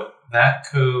 So that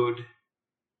code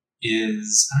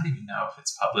is, I don't even know if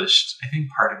it's published. I think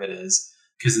part of it is,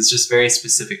 because it's just very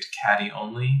specific to Caddy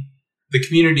only. The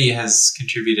community has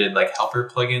contributed like helper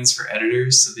plugins for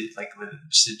editors, so that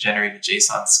to generate a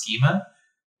JSON schema.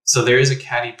 So there is a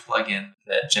Caddy plugin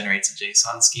that generates a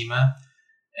JSON schema.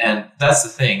 And that's the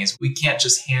thing, is we can't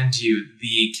just hand you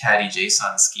the Caddy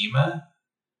JSON schema.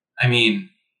 I mean,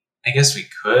 I guess we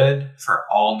could for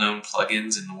all known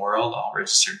plugins in the world, all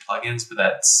registered plugins, but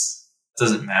that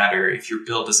doesn't matter if your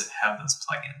build doesn't have those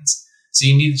plugins. So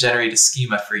you need to generate a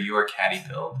schema for your Caddy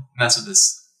build. And that's what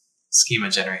this schema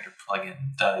generator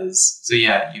plugin does. So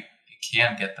yeah, you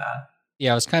can get that.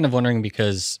 Yeah, I was kind of wondering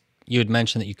because you had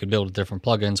mentioned that you could build with different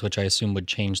plugins, which I assume would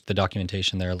change the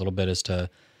documentation there a little bit as to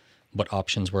what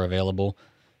options were available.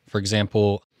 For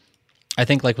example, I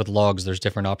think like with logs, there's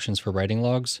different options for writing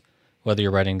logs, whether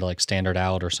you're writing to like standard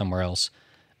out or somewhere else.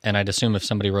 And I'd assume if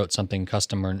somebody wrote something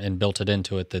custom and built it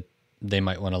into it, that they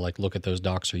might want to like look at those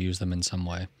docs or use them in some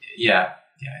way. Yeah.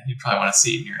 You probably want to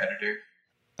see it in your editor.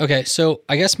 Okay, so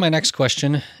I guess my next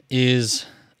question is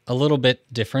a little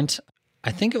bit different.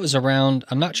 I think it was around,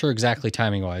 I'm not sure exactly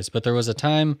timing wise, but there was a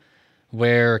time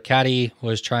where Caddy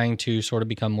was trying to sort of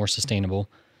become more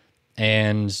sustainable,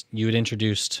 and you had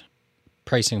introduced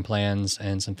pricing plans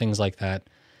and some things like that.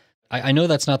 I know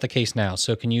that's not the case now.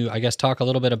 So can you, I guess, talk a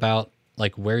little bit about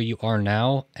like where you are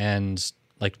now, and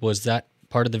like, was that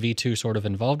part of the V2 sort of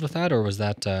involved with that, or was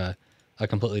that a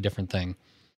completely different thing?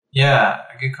 Yeah,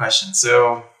 a good question.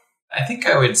 So I think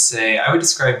I would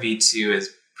describe V2 as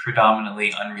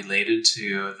predominantly unrelated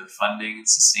to the funding and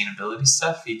sustainability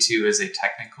stuff. V2 is a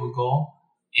technical goal.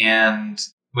 And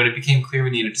when it became clear we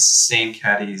needed to sustain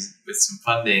caddies with some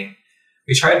funding,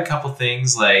 we tried a couple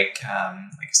things like a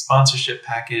sponsorship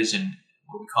package and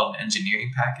what we called an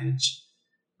engineering package,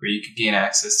 where you could gain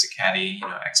access to caddy,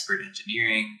 expert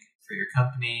engineering for your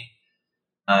company.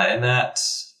 And that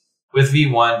with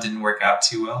V1 didn't work out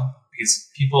too well because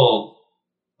people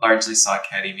largely saw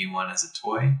Caddy V1 as a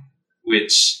toy,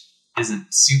 which isn't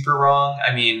super wrong.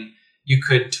 I mean, you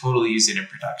could totally use it in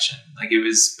production. Like, it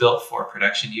was built for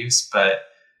production use, but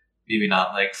maybe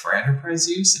not like for enterprise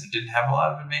use, and it didn't have a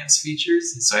lot of advanced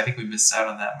features. And so I think we missed out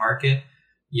on that market.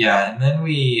 Yeah, and then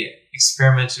we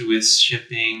experimented with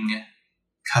shipping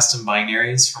custom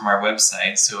binaries from our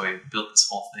website. So I built this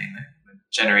whole thing that would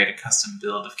generate a custom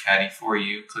build of Caddy for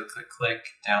you. Click, click, click,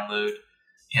 download.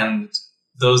 And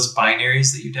those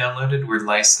binaries that you downloaded were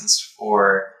licensed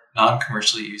for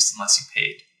non-commercial use unless you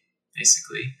paid,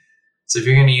 basically. So if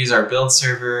you're going to use our build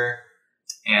server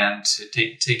and to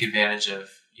take advantage of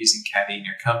using Caddy in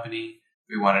your company,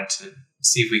 we wanted to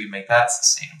see if we could make that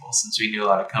sustainable, since we knew a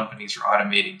lot of companies were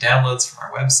automating downloads from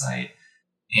our website.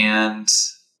 And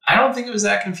I don't think it was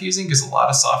that confusing, because a lot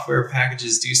of software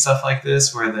packages do stuff like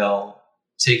this, where they'll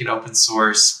take an open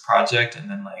source project and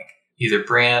then like either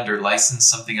brand or license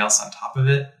something else on top of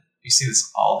it. You see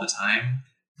this all the time.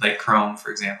 Like Chrome,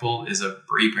 for example, is a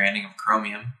rebranding of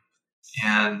Chromium.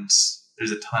 And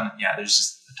there's just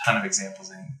a ton of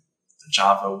examples in the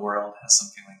Java world has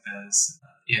something like this.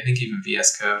 I think even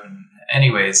VS Code. And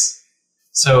anyways,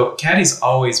 so Caddy's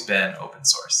always been open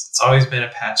source. It's always been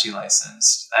Apache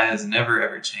licensed. That has never,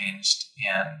 ever changed,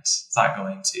 and it's not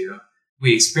going to.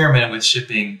 We experimented with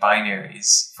shipping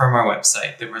binaries from our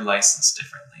website that were licensed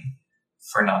differently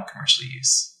for non-commercial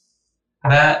use.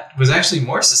 That was actually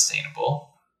more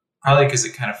sustainable, probably because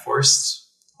it kind of forced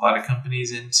a lot of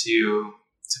companies into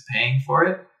paying for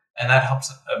it, and that helped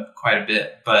quite a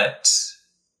bit, but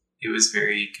it was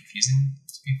very confusing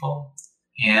to people.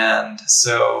 And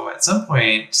so at some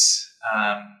point,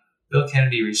 Bill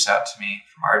Kennedy reached out to me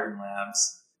from Arden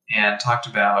Labs and talked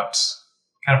about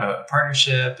kind of a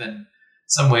partnership and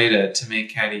some way to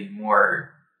make Caddy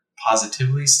more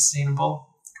positively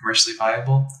sustainable, commercially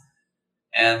viable.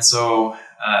 And so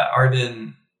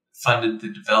Arden funded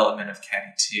the development of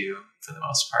Caddy 2 for the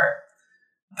most part,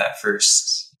 that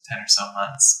first 10 or so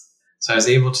months. So I was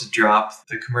able to drop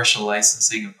the commercial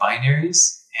licensing of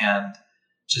binaries and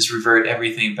just revert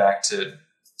everything back to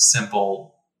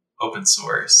simple open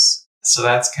source. So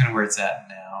that's kind of where it's at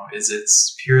now, is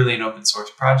it's purely an open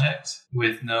source project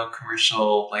with no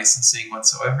commercial licensing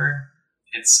whatsoever.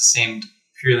 It's sustained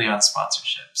purely on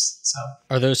sponsorships. So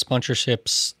are those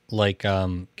sponsorships like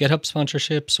GitHub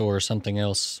sponsorships or something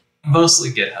else?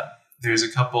 Mostly GitHub. There's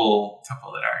a couple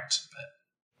that aren't, but.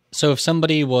 So if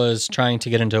somebody was trying to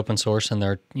get into open source and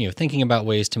they're thinking about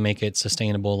ways to make it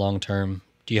sustainable long term,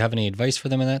 do you have any advice for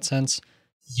them in that sense?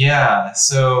 Yeah,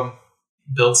 so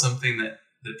build something that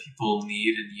people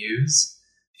need and use.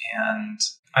 And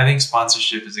I think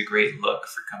sponsorship is a great look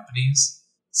for companies.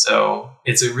 So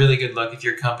it's a really good look if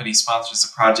your company sponsors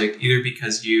a project, either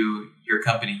because your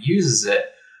company uses it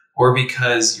or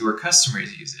because your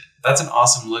customers use it. That's an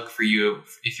awesome look for you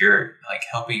if you're like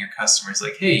helping your customers,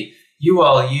 like, hey, you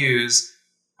all use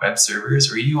web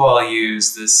servers, or you all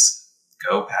use this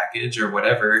Go package or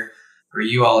whatever, or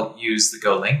you all use the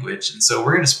Go language. And so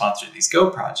we're going to sponsor these Go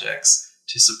projects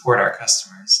to support our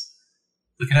customers.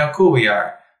 Look at how cool we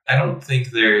are. I don't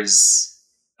think there's,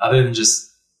 other than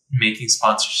just making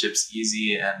sponsorships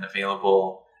easy and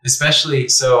available, especially,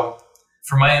 so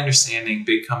from my understanding,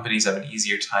 big companies have an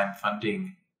easier time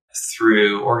funding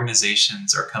through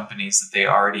organizations or companies that they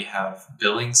already have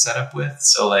billing set up with.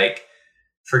 So like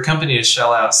for a company to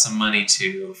shell out some money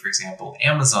to, for example,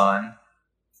 Amazon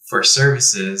for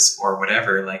services or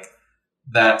whatever, like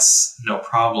that's no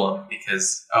problem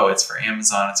because, it's for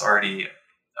Amazon. It's already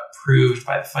approved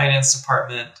by the finance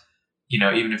department,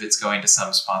 even if it's going to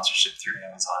some sponsorship through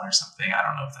Amazon or something. I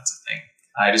don't know if that's a thing.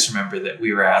 I just remember that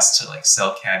we were asked to like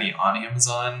sell Caddy on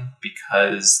Amazon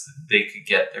because they could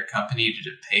get their company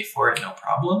to pay for it, no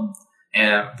problem.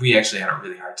 And we actually had a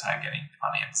really hard time getting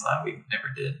on Amazon. We never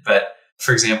did. But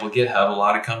for example, GitHub, a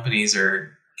lot of companies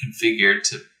are configured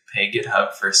to pay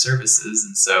GitHub for services.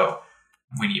 And so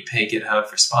when you pay GitHub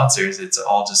for sponsors, it's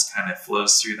all just kind of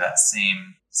flows through that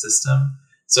same system.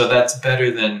 So that's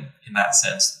better than, in that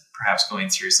sense, perhaps going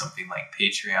through something like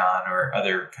Patreon or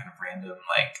other kind of random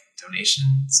like donation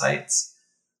sites,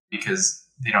 because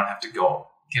they don't have to go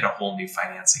get a whole new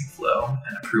financing flow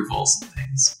and approvals and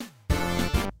things.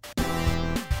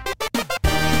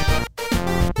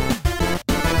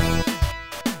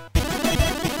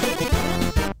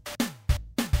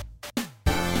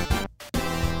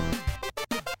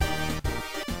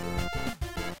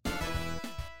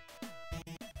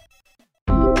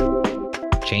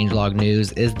 Changelog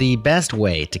News is the best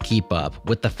way to keep up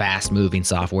with the fast-moving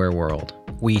software world.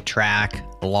 We track,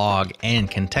 log,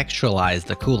 and contextualize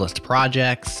the coolest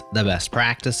projects, the best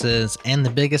practices, and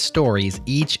the biggest stories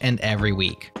each and every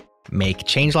week. Make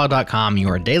changelog.com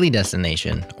your daily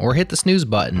destination, or hit the snooze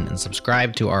button and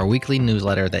subscribe to our weekly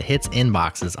newsletter that hits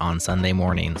inboxes on Sunday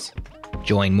mornings.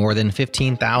 Join more than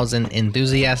 15,000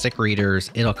 enthusiastic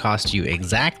readers. It'll cost you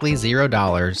exactly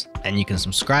 $0, and you can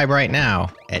subscribe right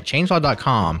now at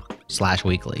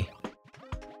changelog.com/weekly.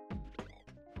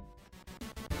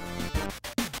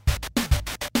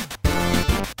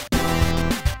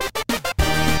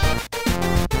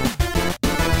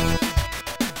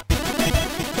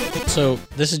 So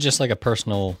this is just like a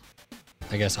personal,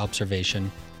 I guess, observation.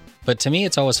 But to me,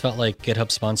 it's always felt like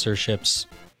GitHub sponsorships,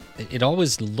 it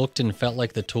always looked and felt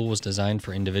like the tool was designed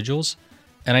for individuals.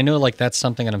 And I know like that's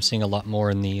something that I'm seeing a lot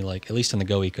more in the, like, at least in the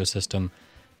Go ecosystem.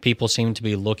 People seem to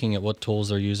be looking at what tools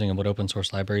they're using and what open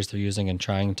source libraries they're using and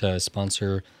trying to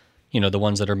sponsor, the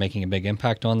ones that are making a big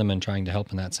impact on them and trying to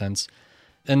help in that sense.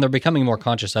 And they're becoming more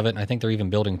conscious of it. And I think they're even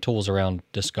building tools around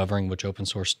discovering which open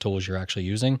source tools you're actually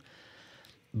using.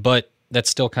 But that's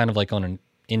still kind of like on an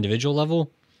individual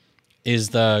level. Is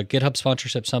the GitHub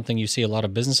sponsorship something you see a lot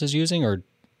of businesses using, or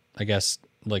I guess,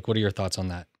 like, what are your thoughts on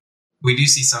that? We do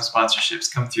see some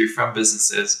sponsorships come through from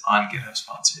businesses on GitHub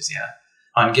sponsors, yeah.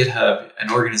 On GitHub,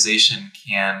 an organization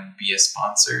can be a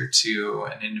sponsor to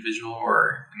an individual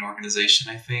or an organization,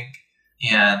 I think.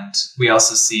 And we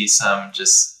also see some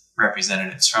just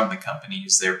representatives from the company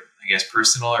use their, I guess,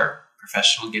 personal or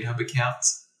professional GitHub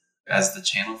accounts as the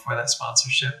channel for that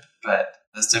sponsorship. But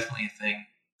that's definitely a thing.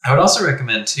 I would also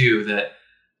recommend, too, that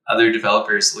other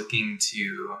developers looking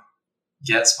to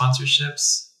get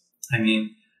sponsorships, I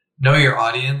mean, know your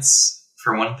audience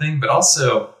for one thing, but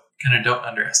also kind of don't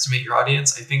underestimate your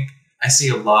audience. I think I see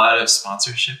a lot of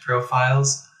sponsorship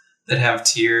profiles that have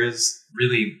tiers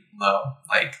really low,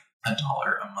 like $1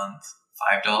 a month,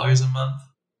 $5 a month.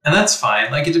 And that's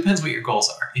fine. Like, it depends what your goals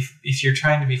are. If you're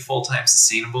trying to be full-time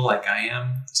sustainable like I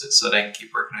am, so that I can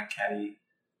keep working on Caddy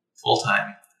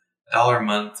full-time, $1 a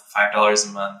month, $5 a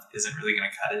month isn't really going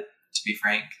to cut it, to be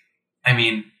frank. I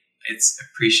mean, it's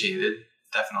appreciated,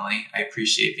 definitely. I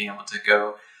appreciate being able to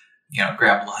go,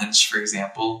 grab lunch, for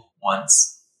example,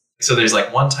 once. So there's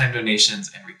like one-time donations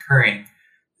and recurring.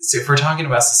 So if we're talking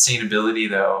about sustainability,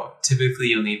 though, typically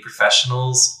you'll need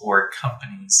professionals or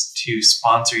companies to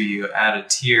sponsor you at a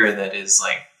tier that is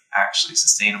like actually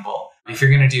sustainable. If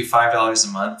you're going to do $5 a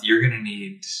month, you're going to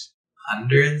need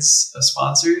hundreds of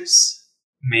sponsors,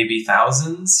 maybe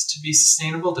thousands to be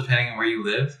sustainable, depending on where you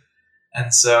live.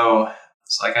 And so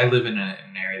like I live in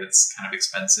an area that's kind of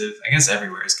expensive. I guess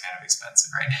everywhere is kind of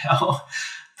expensive right now.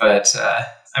 But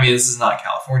I mean, this is not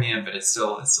California, but it's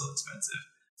still expensive.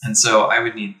 And so I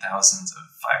would need thousands of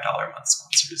 $5 a month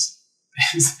sponsors,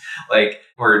 like,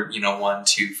 or, $1, $2,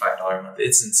 $5 a month.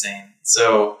 It's insane.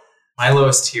 So my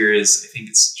lowest tier is, I think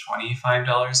it's $25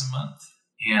 a month.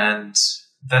 And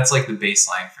that's like the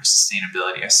baseline for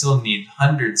sustainability. I still need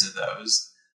hundreds of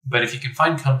those. But if you can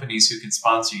find companies who can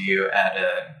sponsor you at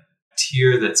a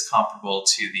tier that's comparable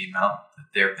to the amount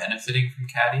that they're benefiting from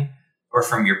Caddy, or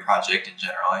from your project in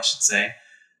general, I should say,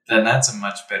 then that's a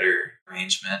much better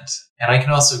arrangement. And I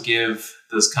can also give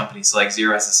those companies, like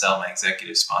Zero SSL, my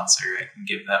executive sponsor, I can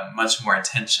give them much more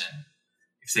attention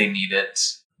if they need it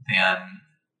than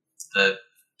the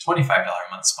 $25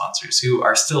 a month sponsors who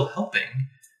are still helping,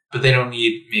 but they don't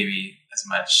need maybe as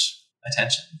much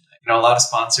attention. A lot of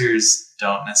sponsors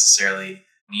don't necessarily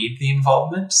need the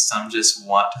involvement. Some just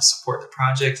want to support the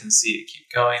project and see it keep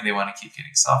going. They want to keep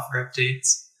getting software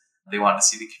updates. They want to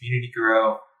see the community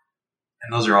grow.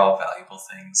 And those are all valuable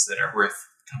things that are worth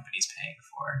companies paying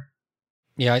for.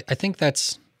 Yeah, I think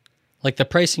that's, like, the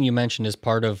pricing you mentioned is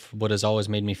part of what has always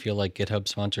made me feel like GitHub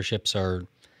sponsorships are,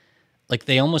 like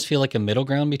they almost feel like a middle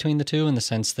ground between the two, in the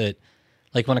sense that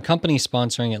like when a company's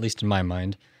sponsoring, at least in my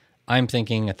mind, I'm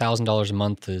thinking $1,000 a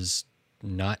month is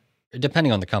not,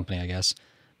 depending on the company, I guess,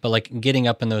 but like getting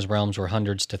up in those realms where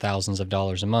hundreds to thousands of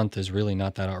dollars a month is really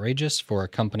not that outrageous for a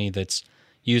company that's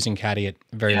using Caddy at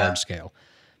very large scale.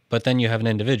 But then you have an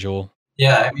individual.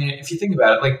 Yeah, I mean, if you think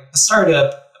about it, like a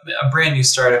startup, a brand new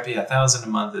startup, $1,000 a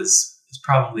month is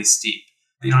probably steep.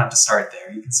 You don't have to start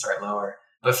there. You can start lower.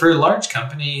 But for a large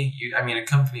company, a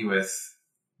company with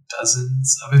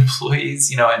dozens of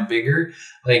employees, and bigger,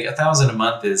 like $1,000 a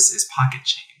month is pocket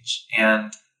change.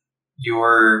 And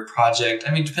your project,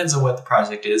 it depends on what the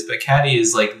project is, but Caddy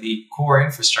is like the core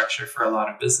infrastructure for a lot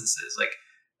of businesses. Like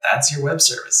that's your web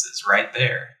services right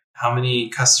there. How many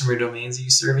customer domains are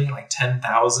you serving? Like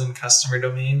 10,000 customer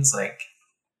domains. Like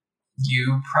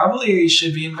you probably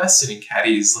should be invested in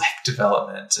Caddy's like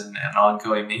development and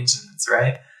ongoing maintenance,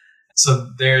 right?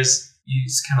 So you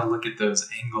just kind of look at those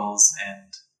angles,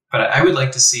 but I would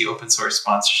like to see open source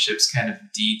sponsorships kind of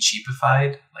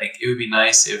de-cheapified. Like it would be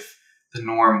nice if the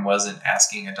norm wasn't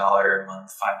asking $1 a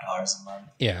month, $5 a month.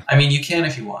 Yeah. You can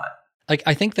if you want. Like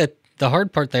I think that the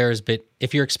hard part there is, but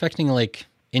if you're expecting like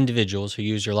individuals who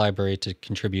use your library to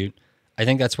contribute, I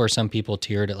think that's where some people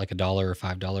tiered at like $1 or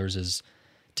 $5 is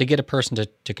to get a person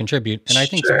to contribute. And I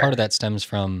think part of that stems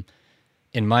from,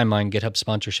 in my mind, GitHub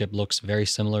sponsorship looks very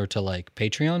similar to like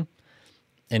Patreon.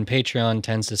 And Patreon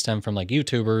tends to stem from like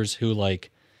YouTubers who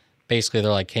like, basically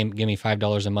they're like, hey, give me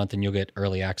 $5 a month and you'll get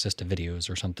early access to videos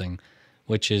or something,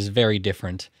 which is very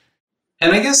different.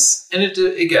 And I guess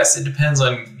it depends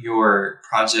on your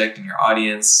project and your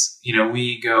audience.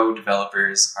 We Go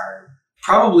developers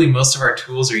probably most of our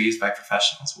tools are used by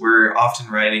professionals. We're often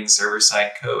writing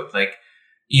server-side code, like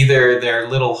either their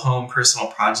little home personal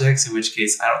projects, in which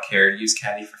case I don't care, use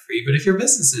Caddy for free. But if your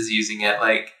business is using it,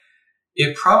 like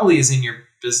it probably is in your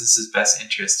business's best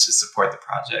interest to support the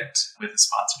project with a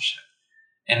sponsorship.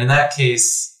 And in that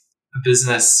case, a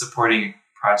business supporting a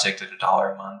project at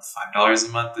 $1 a month, $5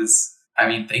 a month is,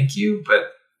 thank you,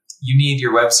 but you need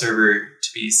your web server to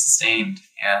be sustained.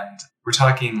 And we're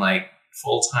talking like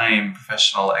full-time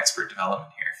professional expert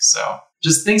development here. So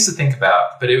just things to think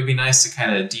about, but it would be nice to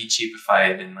kind of de-cheapify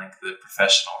it in like the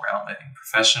professional realm. I think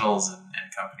professionals and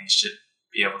companies should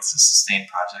be able to sustain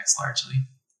projects largely.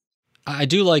 I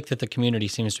do like that the community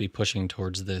seems to be pushing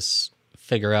towards this,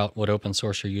 figure out what open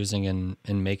source you're using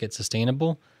and make it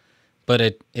sustainable. But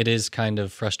it is kind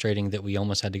of frustrating that we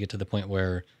almost had to get to the point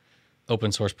where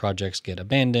open source projects get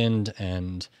abandoned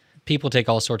and people take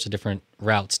all sorts of different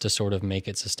routes to sort of make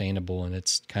it sustainable. And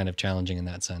it's kind of challenging in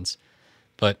that sense.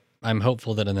 But I'm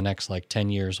hopeful that in the next like 10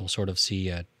 years, we'll sort of see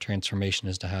a transformation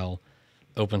as to how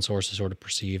open source is sort of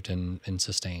perceived and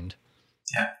sustained.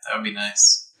 Yeah, that would be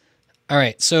nice. All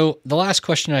right. So the last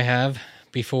question I have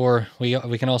before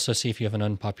we can also see if you have an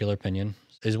unpopular opinion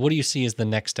is, what do you see as the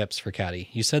next steps for Caddy?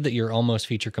 You said that you're almost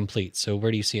feature complete. So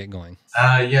where do you see it going?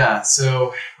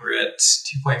 So we're at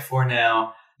 2.4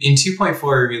 now. In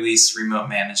 2.4, we released remote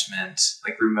management,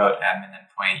 like remote admin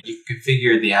endpoint. You can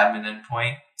configure the admin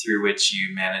endpoint through which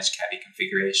you manage Caddy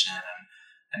configuration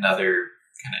and other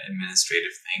kind of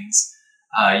administrative things.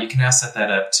 You can now set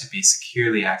that up to be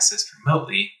securely accessed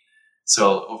remotely.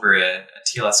 So over a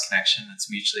TLS connection that's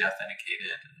mutually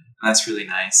authenticated. And that's really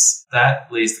nice.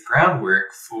 That lays the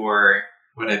groundwork for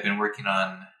what I've been working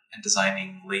on and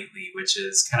designing lately, which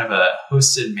is kind of a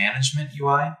hosted management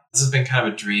UI. This has been kind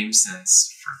of a dream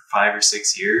since for 5 or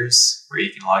 6 years, where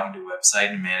you can log into a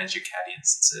website and manage your Caddy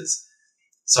instances.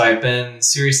 So I've been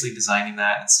seriously designing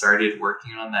that and started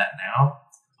working on that now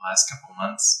for the last couple of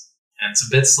months. And it's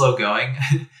a bit slow going,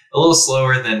 a little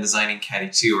slower than designing Caddy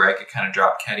 2, where I could kind of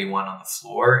drop Caddy 1 on the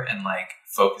floor and like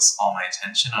focus all my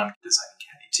attention on designing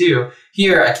Caddy 2.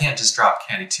 Here, I can't just drop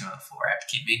Caddy 2 on the floor. I have to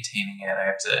keep maintaining it. I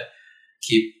have to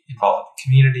keep involved with the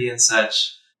community and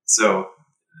such. So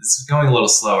it's going a little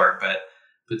slower, but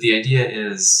the idea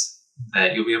is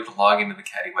that you'll be able to log into the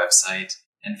Caddy website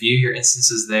and view your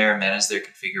instances there, manage their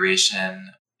configuration,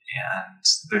 and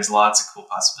there's lots of cool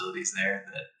possibilities there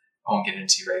that I won't get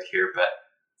into right here, but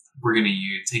we're going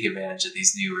to take advantage of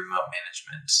these new remote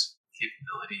management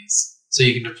capabilities. So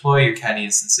you can deploy your Caddy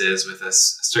instances with a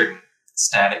certain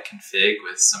static config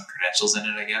with some credentials in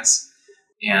it, I guess.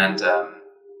 And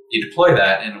you deploy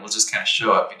that and it will just kind of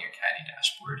show up in your Caddy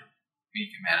dashboard. You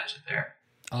can manage it there.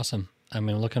 Awesome. I'm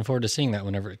looking forward to seeing that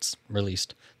whenever it's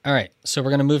released. All right, so we're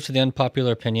going to move to the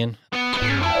unpopular opinion. I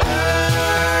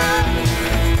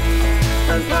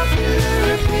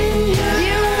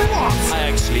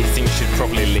actually think you should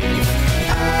probably leave.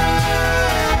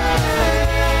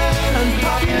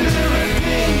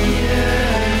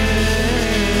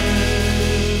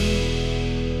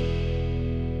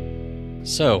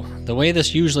 So, the way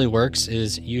this usually works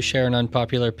is you share an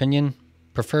unpopular opinion,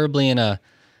 preferably in a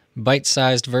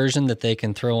bite-sized version that they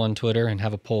can throw on Twitter and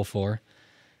have a poll for.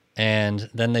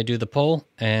 And then they do the poll,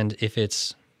 and if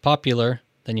it's popular,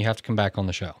 then you have to come back on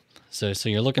the show. So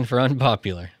you're looking for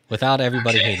unpopular without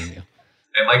everybody hating you.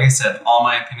 And like I said, all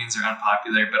my opinions are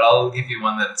unpopular, but I'll give you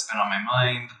one that's been on my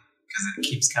mind because it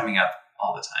keeps coming up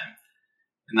all the time.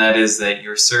 And that is that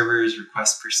your server's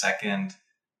request per second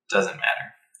doesn't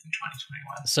matter in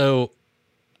 2021. So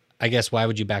I guess why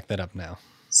would you back that up now?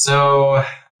 So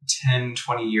 10,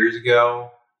 20 years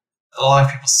ago, a lot of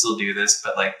people still do this,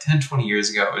 but like 10, 20 years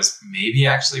ago, it was maybe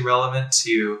actually relevant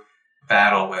to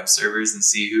battle web servers and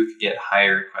see who could get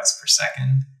higher requests per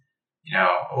second. You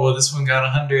know, oh, this one got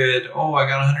 100. Oh, I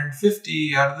got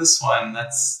 150 out of this one.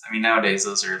 Nowadays,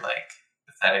 those are like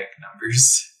pathetic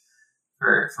numbers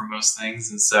for most things.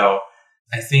 And so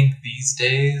I think these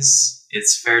days,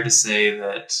 it's fair to say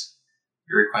that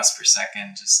your requests per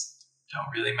second just don't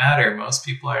really matter. Most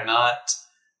people are not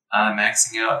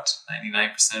maxing out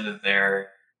 99% of their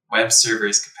web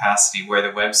server's capacity where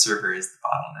the web server is the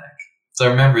bottleneck. So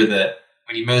remember that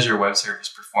when you measure web server's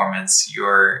performance,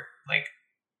 you're like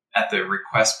at the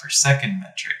request per second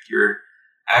metric. You're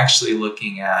actually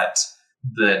looking at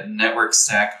the network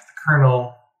stack of the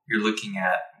kernel. You're looking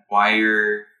at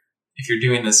wire. If you're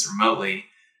doing this remotely,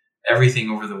 everything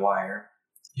over the wire.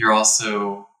 You're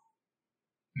also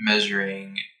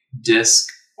measuring disk,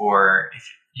 or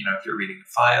if you're reading a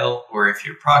file, or if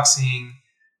you're proxying,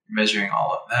 you're measuring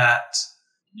all of that.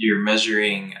 You're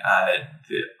measuring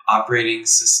the operating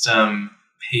system,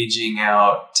 paging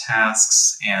out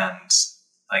tasks, and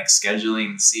like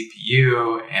scheduling the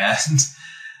CPU. And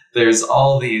there's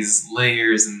all these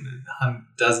layers and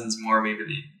dozens more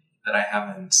maybe that I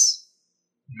haven't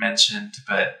mentioned,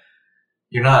 but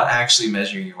you're not actually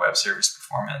measuring your web service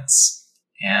performance.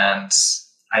 And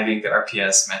I think the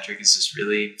RPS metric is just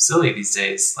really silly these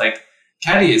days. Like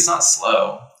Caddy is not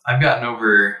slow. I've gotten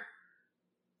over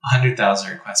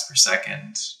 100,000 requests per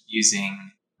second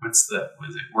using,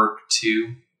 Work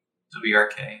 2,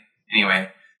 WRK? Anyway,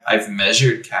 I've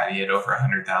measured Caddy at over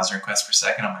 100,000 requests per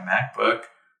second on my MacBook,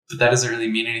 but that doesn't really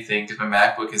mean anything because my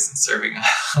MacBook isn't serving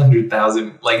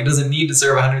 100,000. Like, it doesn't need to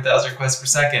serve 100,000 requests per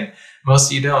second. Most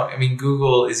of you don't. I mean,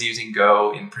 Google is using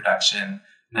Go in production,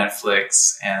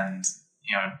 Netflix, and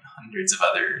hundreds of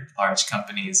other large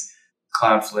companies,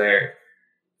 Cloudflare,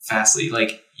 Fastly.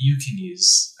 Like, you can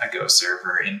use a Go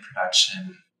server in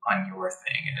production on your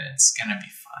thing, and it's going to be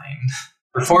fine.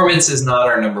 Performance is not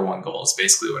our number one goal, is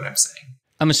basically what I'm saying.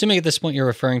 I'm assuming at this point you're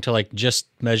referring to like just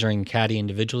measuring Caddy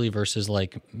individually versus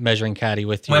like measuring Caddy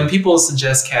with you. When people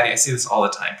suggest Caddy, I see this all the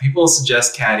time. People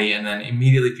suggest Caddy, and then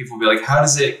immediately people will be like, how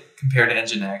does it compare to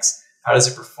Nginx? How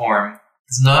does it perform?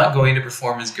 It's not going to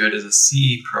perform as good as a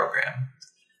C program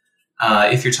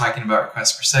if you're talking about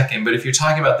requests per second. But if you're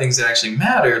talking about things that actually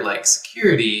matter, like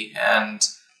security and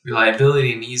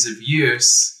reliability and ease of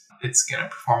use, it's going to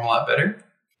perform a lot better.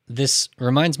 This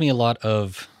reminds me a lot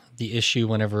of the issue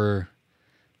whenever,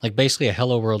 like, basically a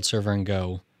Hello World server in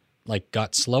Go, like,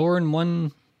 got slower in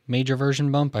one major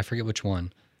version bump. I forget which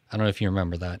one. I don't know if you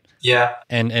remember that. Yeah.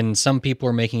 And some people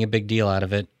were making a big deal out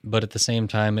of it, but at the same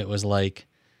time, it was like,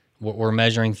 we're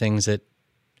measuring things at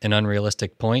an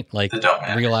unrealistic point. Like,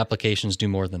 real applications do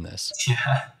more than this.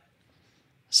 Yeah.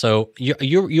 So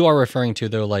you are referring to,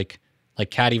 though, like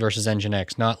Caddy versus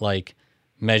Nginx, not like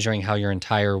measuring how your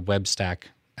entire web stack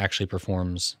actually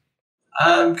performs.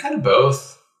 Kind of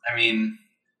both. I mean,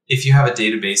 if you have a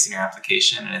database in your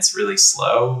application and it's really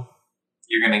slow,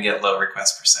 you're going to get low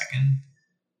requests per second.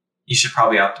 You should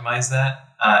probably optimize that.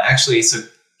 Actually, so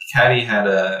Caddy had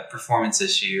a performance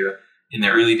issue in the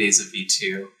early days of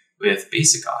V2 with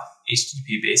basic auth,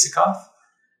 HTTP basic auth,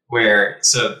 where,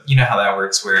 so you know how that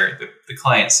works, where the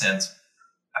client sends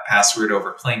a password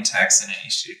over plain text in an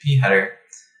HTTP header.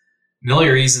 The only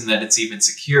reason that it's even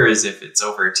secure is if it's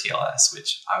over TLS,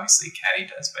 which obviously Caddy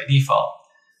does by default.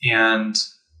 And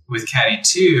with Caddy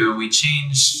 2, we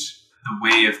changed the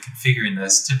way of configuring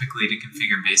this. Typically, to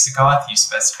configure basic auth, you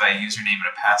specify a username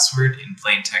and a password in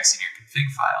plain text in your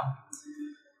config file.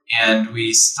 And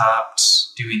we stopped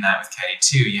doing that with Caddy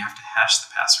 2. You have to hash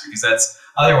the password, because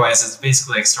otherwise it's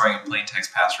basically like storing a plain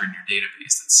text password in your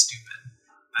database. That's stupid.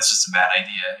 That's just a bad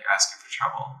idea. You're asking for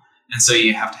trouble. And so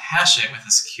you have to hash it with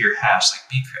a secure hash like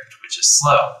bcrypt, which is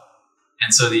slow.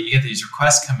 And so that you get these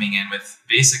requests coming in with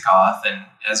basic auth, and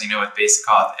as you know, with basic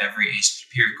auth, every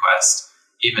HTTP request,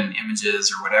 even images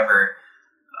or whatever,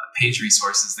 page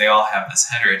resources, they all have this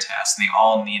header attached, and they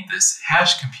all need this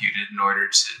hash computed in order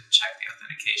to check the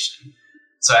authentication.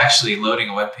 So actually loading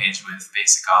a web page with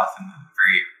basic auth in the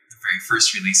very very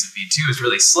first release of V2 was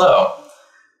really slow.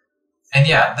 And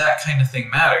yeah, that kind of thing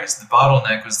matters. The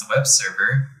bottleneck was the web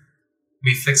server.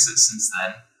 We fixed it since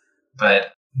then,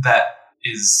 but that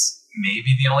is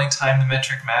maybe the only time the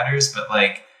metric matters. But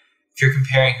like, if you're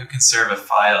comparing who can serve a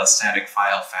static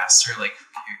file faster, like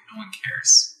no one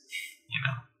cares, you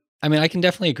know? I mean, I can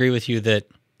definitely agree with you that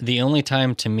the only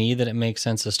time to me that it makes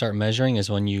sense to start measuring is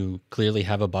when you clearly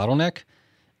have a bottleneck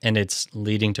and it's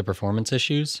leading to performance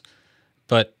issues.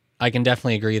 But I can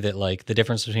definitely agree that like the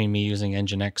difference between me using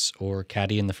Nginx or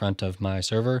Caddy in the front of my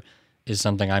server is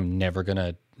something I'm never going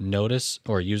to notice,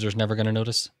 or a user's never going to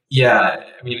notice. Yeah,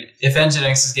 I mean, if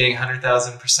Nginx is getting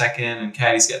 100,000 per second and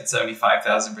Caddy's getting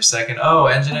 75,000 per second, oh,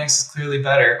 Nginx is clearly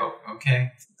better. Oh,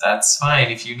 okay, that's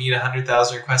fine. If you need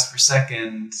 100,000 requests per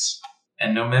second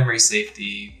and no memory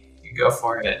safety, you go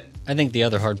for it. I think the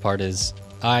other hard part is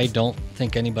I don't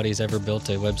think anybody's ever built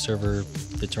a web server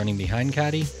that's running behind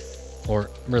Caddy,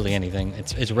 or really anything.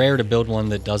 It's rare to build one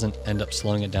that doesn't end up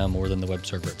slowing it down more than the web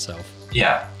server itself.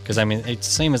 Yeah. Because I mean, it's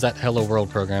the same as that Hello World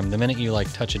program. The minute you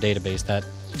like touch a database, that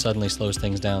suddenly slows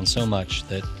things down so much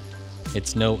that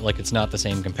it's not the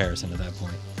same comparison at that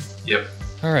point. Yep.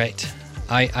 All right.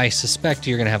 I suspect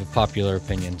you're going to have a popular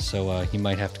opinion, so you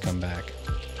might have to come back.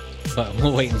 But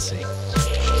we'll wait and see.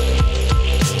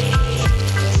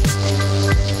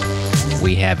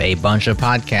 We have a bunch of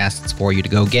podcasts for you to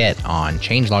go get on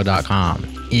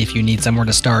changelog.com. If you need somewhere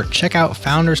to start, check out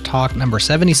Founders Talk number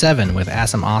 77 with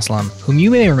Asim Aslam, whom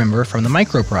you may remember from the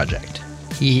Micro Project.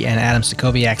 He and Adam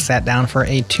Stacoviak sat down for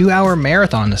a 2-hour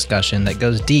marathon discussion that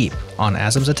goes deep on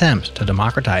Asim's attempt to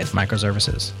democratize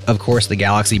microservices. Of course, the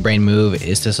Galaxy Brain move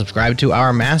is to subscribe to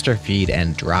our master feed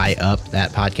and dry up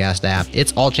that podcast app.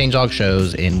 It's all Changelog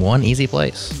shows in one easy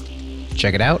place.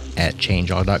 Check it out at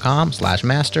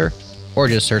changelog.com/master, or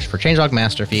just search for Changelog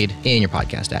Master Feed in your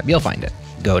podcast app. You'll find it.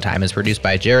 Go Time is produced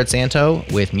by Jared Santo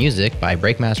with music by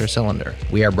Breakmaster Cylinder.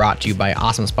 We are brought to you by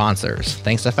awesome sponsors.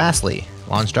 Thanks to Fastly,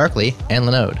 Launch Darkly, and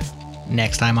Linode.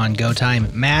 Next time on Go Time,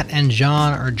 Matt and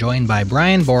John are joined by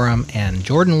Brian Borum and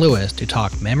Jordan Lewis to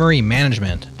talk memory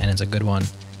management, and it's a good one.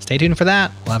 Stay tuned for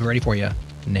that. We'll have it ready for you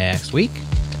next week.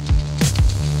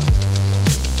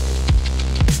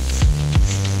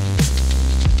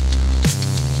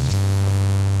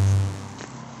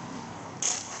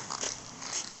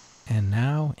 And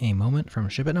now, a moment from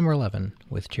Ship It number 11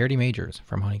 with Charity Majors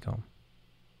from Honeycomb.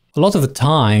 A lot of the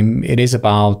time, it is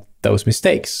about those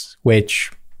mistakes,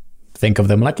 which think of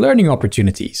them like learning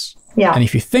opportunities. Yeah. And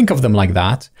if you think of them like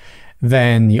that,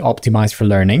 then you optimize for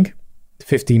learning.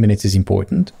 15 minutes is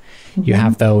important. Mm-hmm. You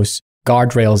have those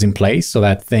guardrails in place so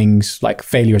that things like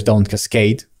failures don't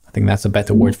cascade. I think that's a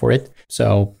better word for it.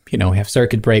 So, you have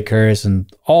circuit breakers and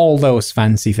all those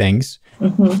fancy things.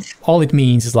 Mm-hmm. All it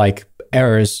means is like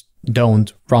errors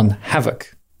don't run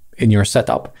havoc in your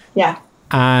setup. Yeah.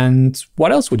 And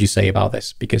what else would you say about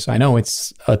this? Because I know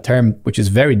it's a term which is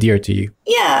very dear to you.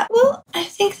 Yeah. Well, I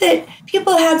think that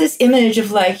people have this image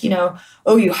of like,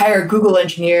 oh, you hire a Google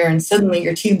engineer and suddenly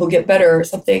your team will get better or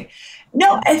something.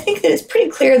 No, I think that it's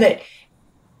pretty clear that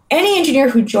any engineer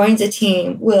who joins a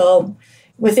team will,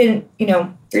 within,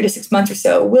 3 to 6 months or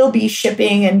so, will be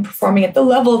shipping and performing at the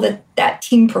level that that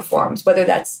team performs, whether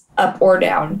that's up or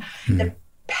down. Mm-hmm. The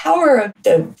power of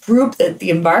the group, the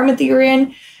environment that you're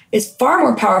in, is far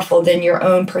more powerful than your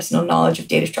own personal knowledge of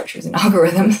data structures and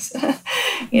algorithms,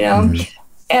 Mm-hmm.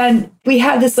 And we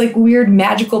have this like weird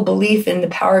magical belief in the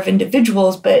power of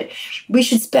individuals, but we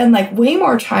should spend like way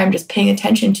more time just paying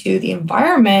attention to the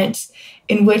environment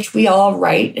in which we all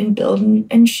write and build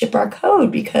and ship our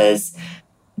code, because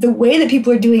the way that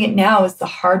people are doing it now is the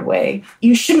hard way.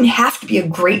 You shouldn't have to be a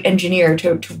great engineer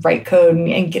to write code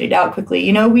and get it out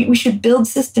quickly. We should build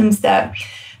systems that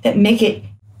make it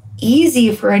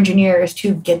easy for engineers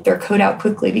to get their code out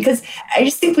quickly, because I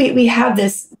just think we have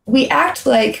this, we act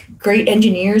like great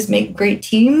engineers make great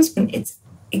teams, and it's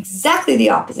exactly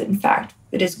the opposite. In fact,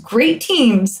 it is great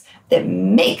teams that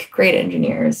make great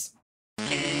engineers.